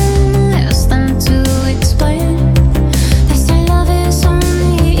mathematicians and I asked them to explain, they say love is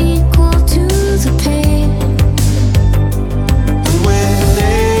only equal to the pain. And when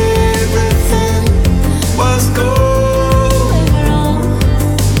everything was going wrong,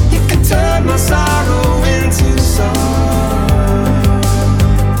 you could turn my sorrow into song.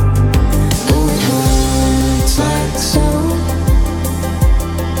 Oh, it hurts like so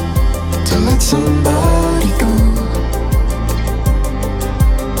to let somebody go.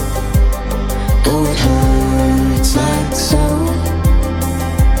 Oh, it hurts like so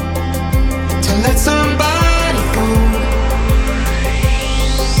To let somebody go.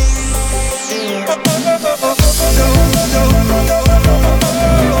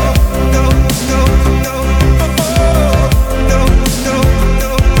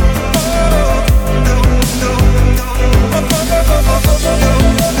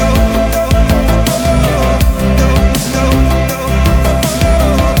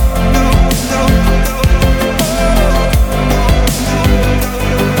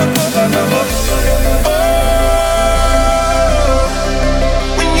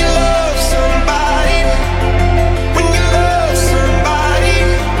 When you love somebody, when you love somebody,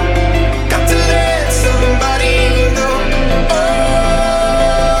 got to let somebody go. Oh,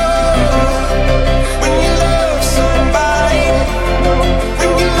 when you love somebody,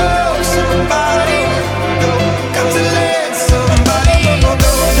 when you love somebody, got to let somebody go.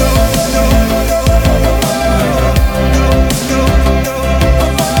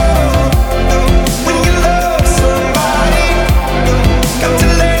 When you love somebody, got to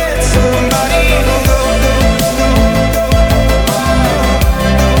let somebody go.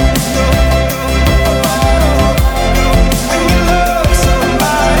 When you love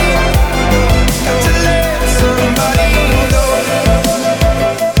somebody, got to let somebody go.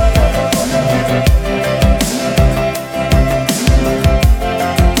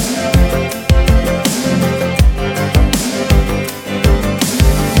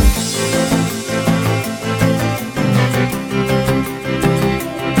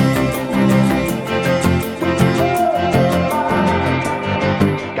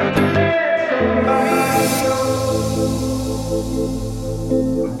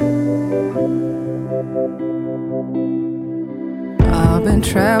 I've been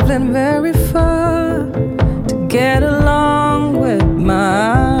traveling very far to get along with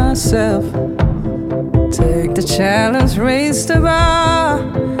myself. Take the challenge, raise the bar,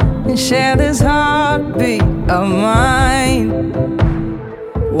 and share this heartbeat of mine.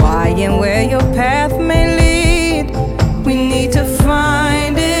 Why and where your path may lead, we need to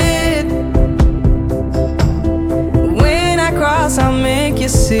find it. When I cross, I'll make you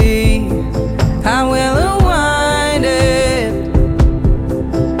see how we'll unwind it.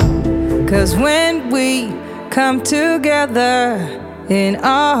 'Cause when we come together, in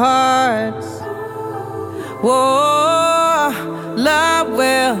our hearts. Whoa, love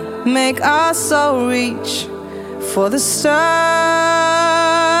will make our soul reach for the stars.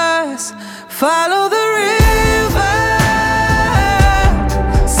 Follow the river,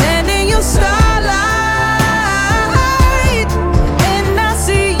 sending your starlight, and I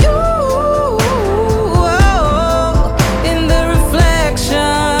see you in the reflection.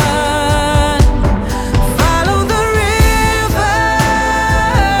 Follow the river,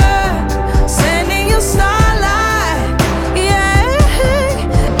 sending your starlight, yeah,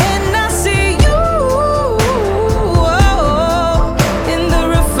 and I see you in the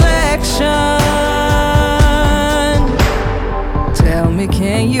reflection. Tell me,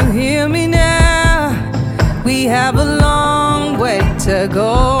 can you hear me now? We have a long way to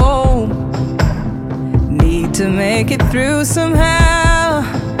go. Need to make it through somehow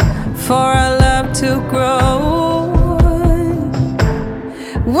for our love to grow.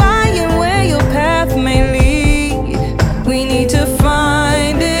 Why and where your path may lead, we need to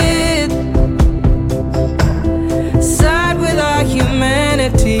find it. Side with our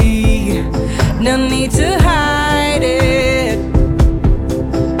humanity, no need to hide it.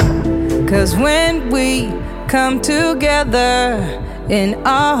 'Cause when we come together in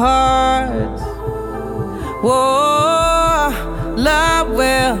our hearts, whoa, love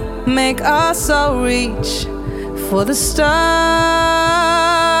will make our soul reach for the stars.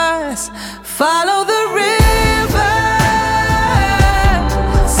 Follow the river,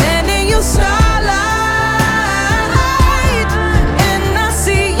 sending your starlight, and I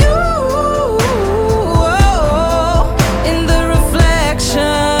see you in the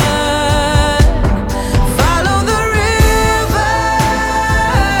reflection. Follow the river,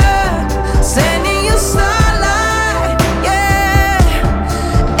 sending your starlight, yeah,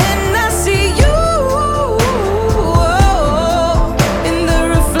 and I see you in the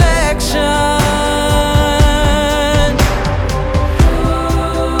reflection.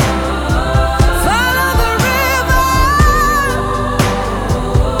 Follow the river,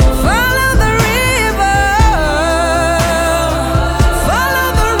 follow the river, follow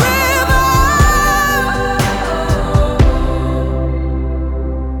the river.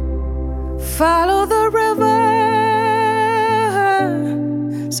 Follow the river,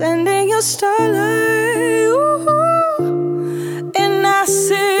 sending your starlight, ooh, and I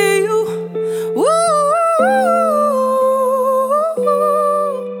see you,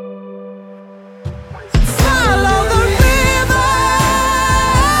 follow the river,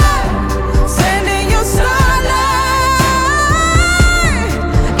 sending your starlight,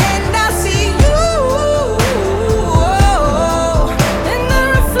 and I see you in the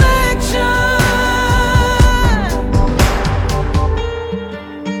reflection.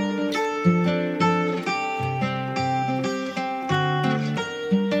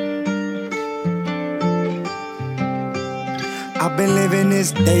 I've been living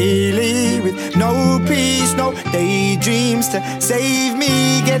this daily with no peace, no daydreams to save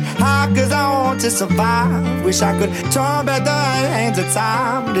me. Get high 'cause I want to survive. Wish I could turn back the hands of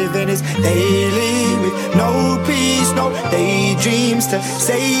time. Living this daily with no peace, no daydreams to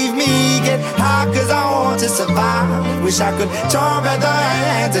save me. Get high 'cause I want to survive. Wish I could turn back the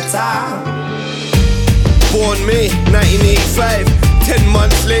hands of time. Born May 1985. 10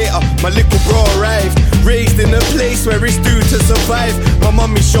 months later, my little bro arrived. Raised in a place where it's due to survive. My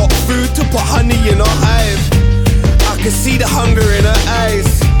mummy shot food to put honey in her hive. I could see the hunger in her eyes.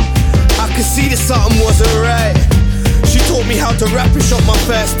 I could see that something wasn't right. She taught me how to rap and shot my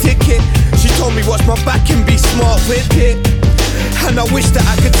first ticket. She told me watch my back and be smart with it. And I wish that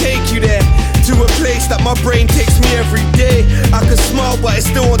I could take you there, to a place that my brain takes me every day. I could smile but it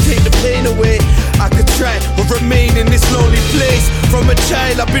still won't take the pain away. I could try but remain in this lonely place. From a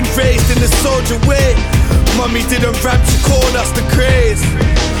child I've been raised in the soldier way. Mummy didn't rap, she called us the craze.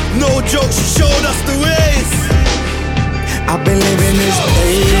 No joke, she showed us the ways. I've been living this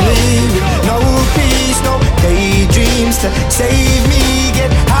daily with no peace, no daydreams to save me.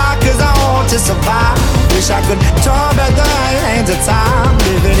 Get high 'cause I want to survive. Wish I could turn back the hands of time.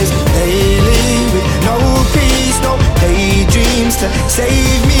 Living this daily with no peace, no daydreams to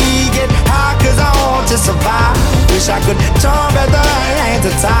save me. Get high 'cause I want to survive. Wish I could turn back the hands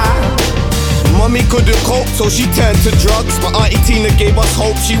of time. My Mummy couldn't cope, so she turned to drugs. My auntie Tina gave us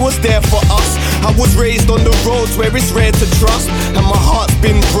hope, she was there for us. I was raised on the roads where it's rare to trust, and my heart's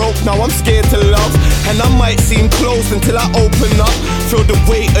been broke, now I'm scared to love. And I might seem close until I open up. Feel the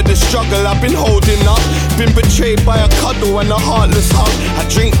weight of the struggle I've been holding up. Been betrayed by a cuddle and a heartless hug. I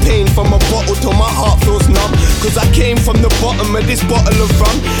drink pain from a bottle till my heart feels numb. Cause I came from the bottom of this bottle of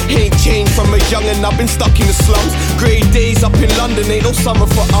rum. Ain't changed from a youngin', I've been stuck in the slums. Grey days up in London, ain't no summer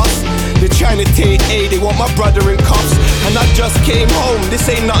for us. They're trying to take A, they want my brother in cuffs. And I just came home, this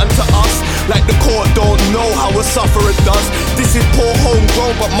ain't nothing to us. Like the court don't know how a sufferer does. This is poor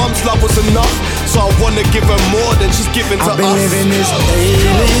homegrown, but mum's love was enough. So I wanna give her more than she's giving to us. I've been living this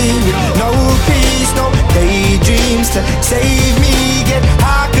daily with no peace, no daydreams to save me. Get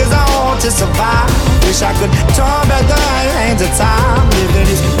high cause I want to survive. Wish I could turn back the hands of time. Living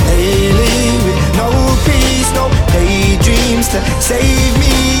this daily with no peace, no daydreams to save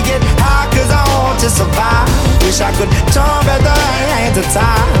me. Get high cause I want to survive. Wish I could turn back the hands of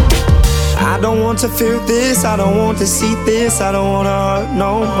time. I don't want to feel this, I don't want to see this, I don't want to hurt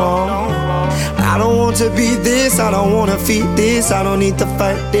no more. I don't want to be this, I don't want to feed this, I don't need to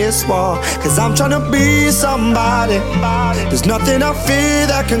fight this war. Cause I'm trying to be somebody. There's nothing I fear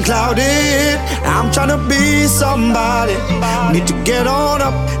that can cloud it. I'm trying to be somebody. Need to get on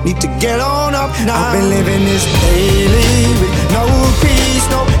up, need to get on up now. I've been living this daily with no peace,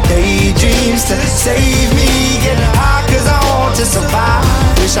 no daydreams to save me. Get high cause I want to survive.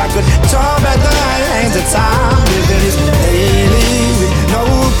 Wish I could turn back the hands of time. Living this daily with no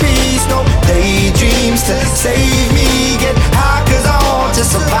peace, no daydreams to save me. Get high cause I want to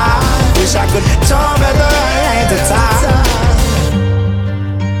survive. Wish I could turn back the hands of time.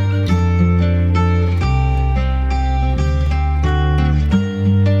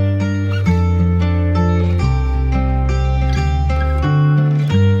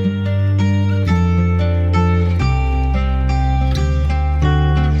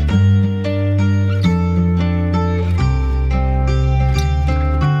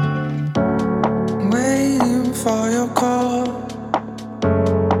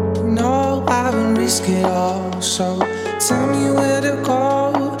 So tell me where to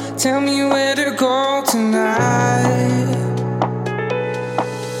go, tell me where to go tonight.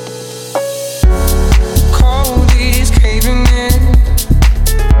 Cold is caving in,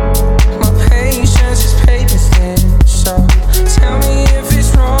 my patience is paper thin. So tell me if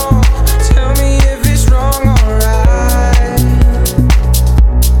it's wrong, tell me if it's wrong, alright.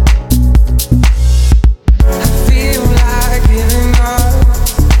 I feel like giving up.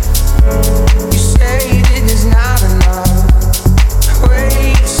 You say that there's not enough.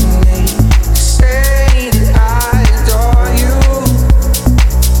 Wait for me to say that I adore you.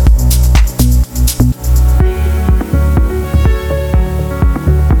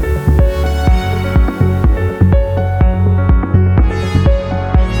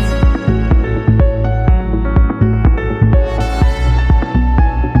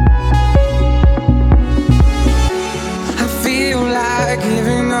 I feel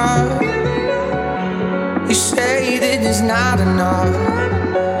like giving up. You say that there's not enough.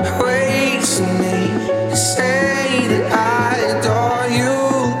 Wait for me to say that I adore you.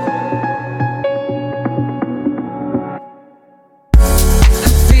 I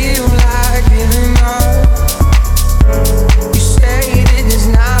feel like giving up. You say that there's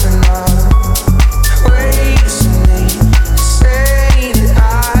not enough. Wait for me to say that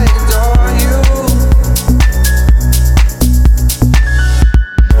I adore you.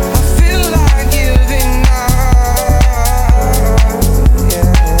 I feel like giving up,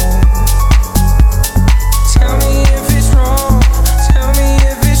 yeah. Tell me if it's wrong, tell me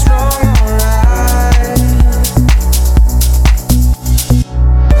if it's wrong, alright.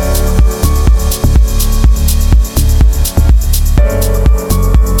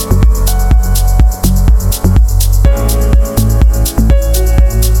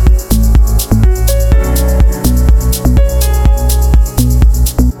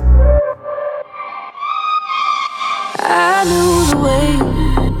 I knew the way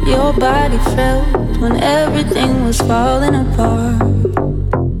your body felt when everything was falling apart.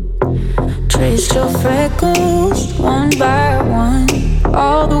 Traced your freckles one by one,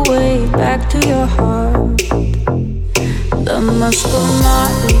 all the way back to your heart. The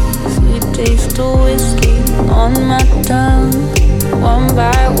muscovite, sweet taste of whiskey on my tongue, one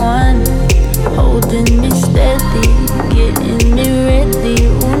by one, holding me steady, getting me ready,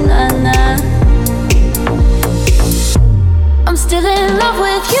 ooh na na. I'm still in love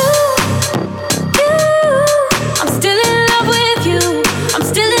with you. I'm still in love with you. I'm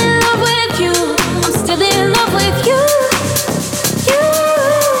still in love with you. I'm still in love with you.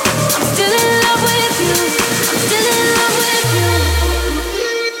 I'm still in love with you.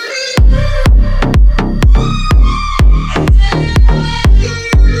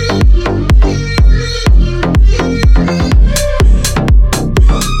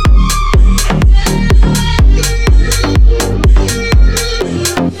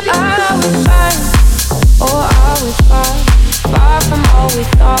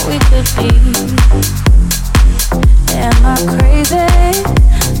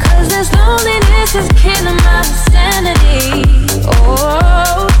 killing my sanity.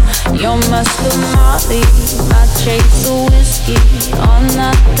 Oh, you're my Molly, my chase of whiskey, all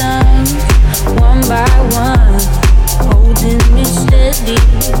not done, one by one, holding me steady,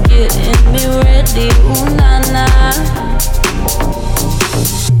 getting me ready, ooh nah nah.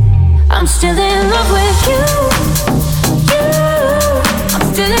 I'm still in love with you, I'm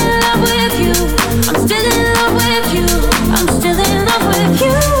still in love with you, I'm still in love with you, I'm still in love with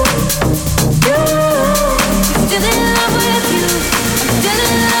you, I'm still in love with you, I'm still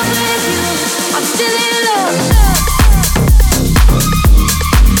in love with you, I'm still in love.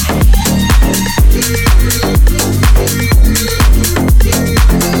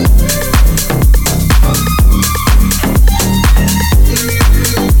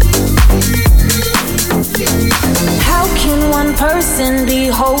 How can one person be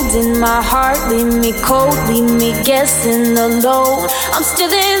holding my heart, leave me cold, leave me guessing alone? I'm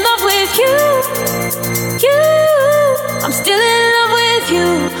still in love with you, I'm still in love with you,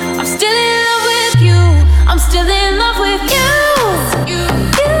 I'm still in love with you, I'm still in love with you, I'm still in love with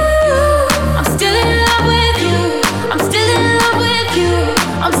you, I'm still in love with you, I'm still in love with you, still in love with you,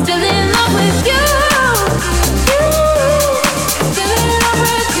 I'm still in love with you, I'm still in love with you.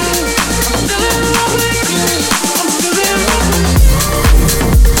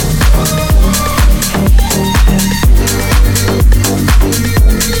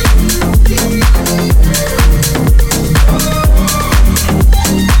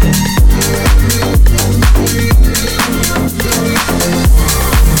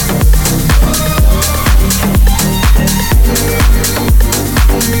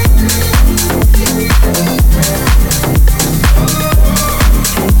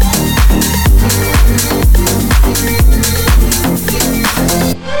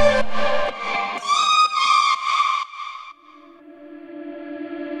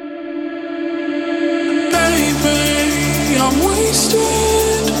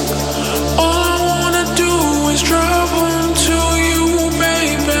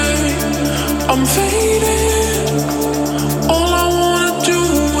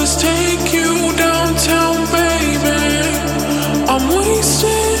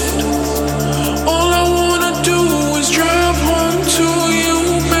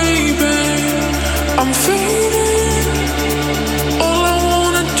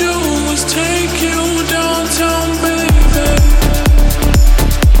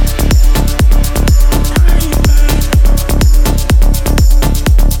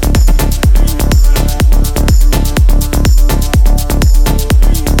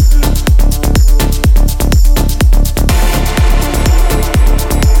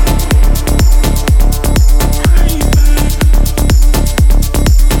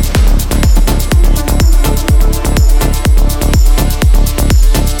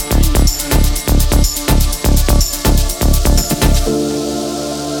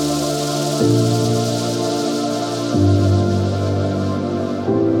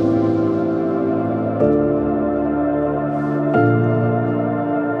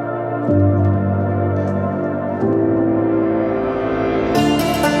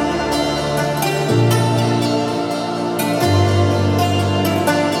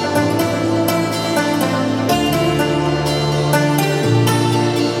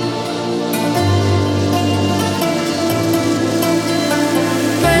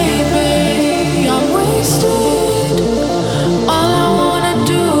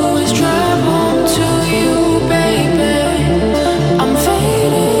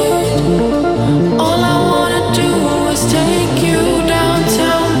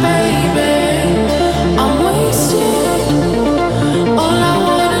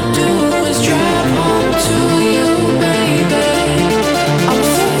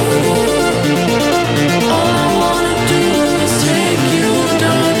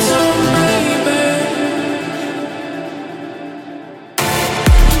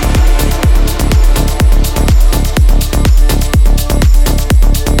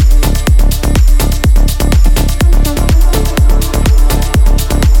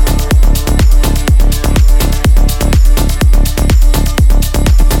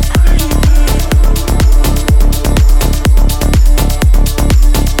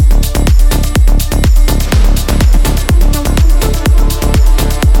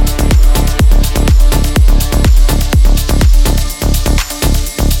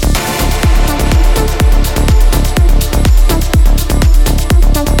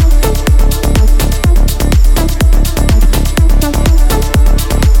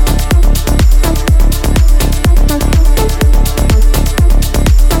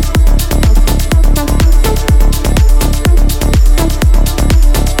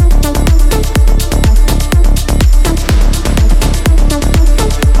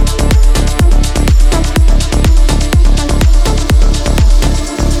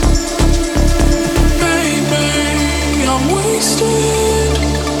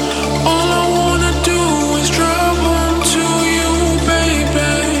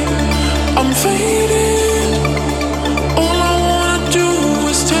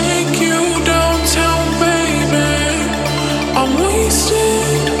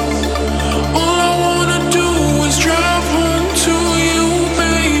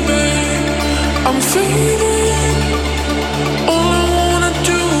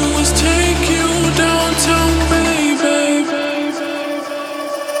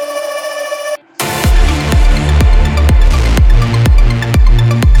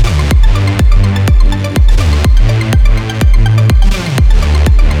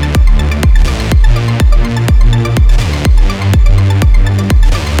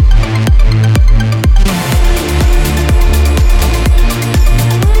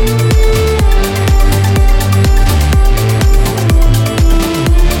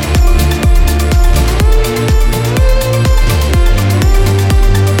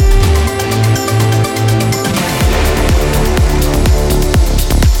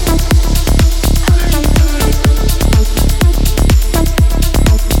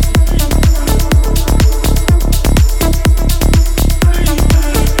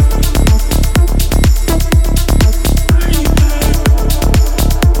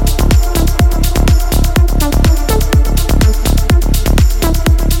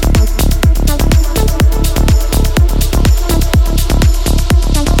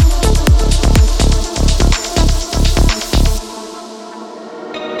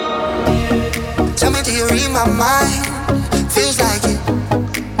 in my mind. Feels like it.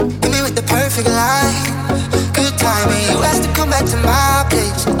 Hit me with the perfect line. Good timing. You asked to come back to my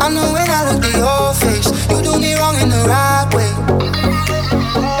place. I know when I look at your face, you do me wrong in the right way.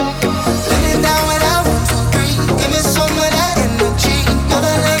 Laying down when I want to breathe. Give me some of that energy. You're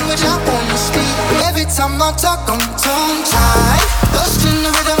the language I wanna speak. Every time I talk, I'm tongue-tied. Lost in the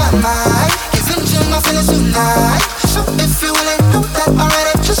rhythm of my mind. Giving to my feelings tonight. So if you wanna know that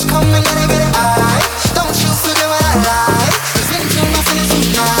already, just come and get it. Don't you forget what I like. Giving to my feelings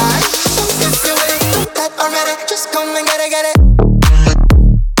tonight. So if you wanna know that already, just come and get it.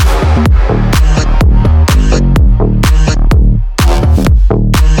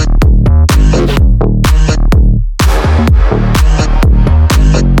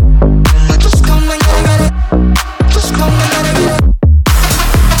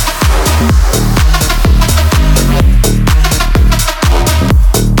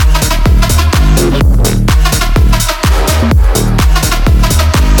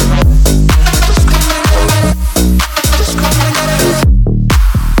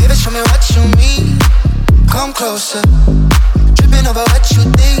 Closer, tripping over what you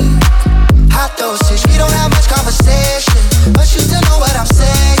think. Hot dosage, we don't have much conversation, but you still know what I'm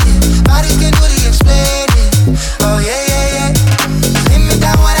saying. Bodies can do the explaining.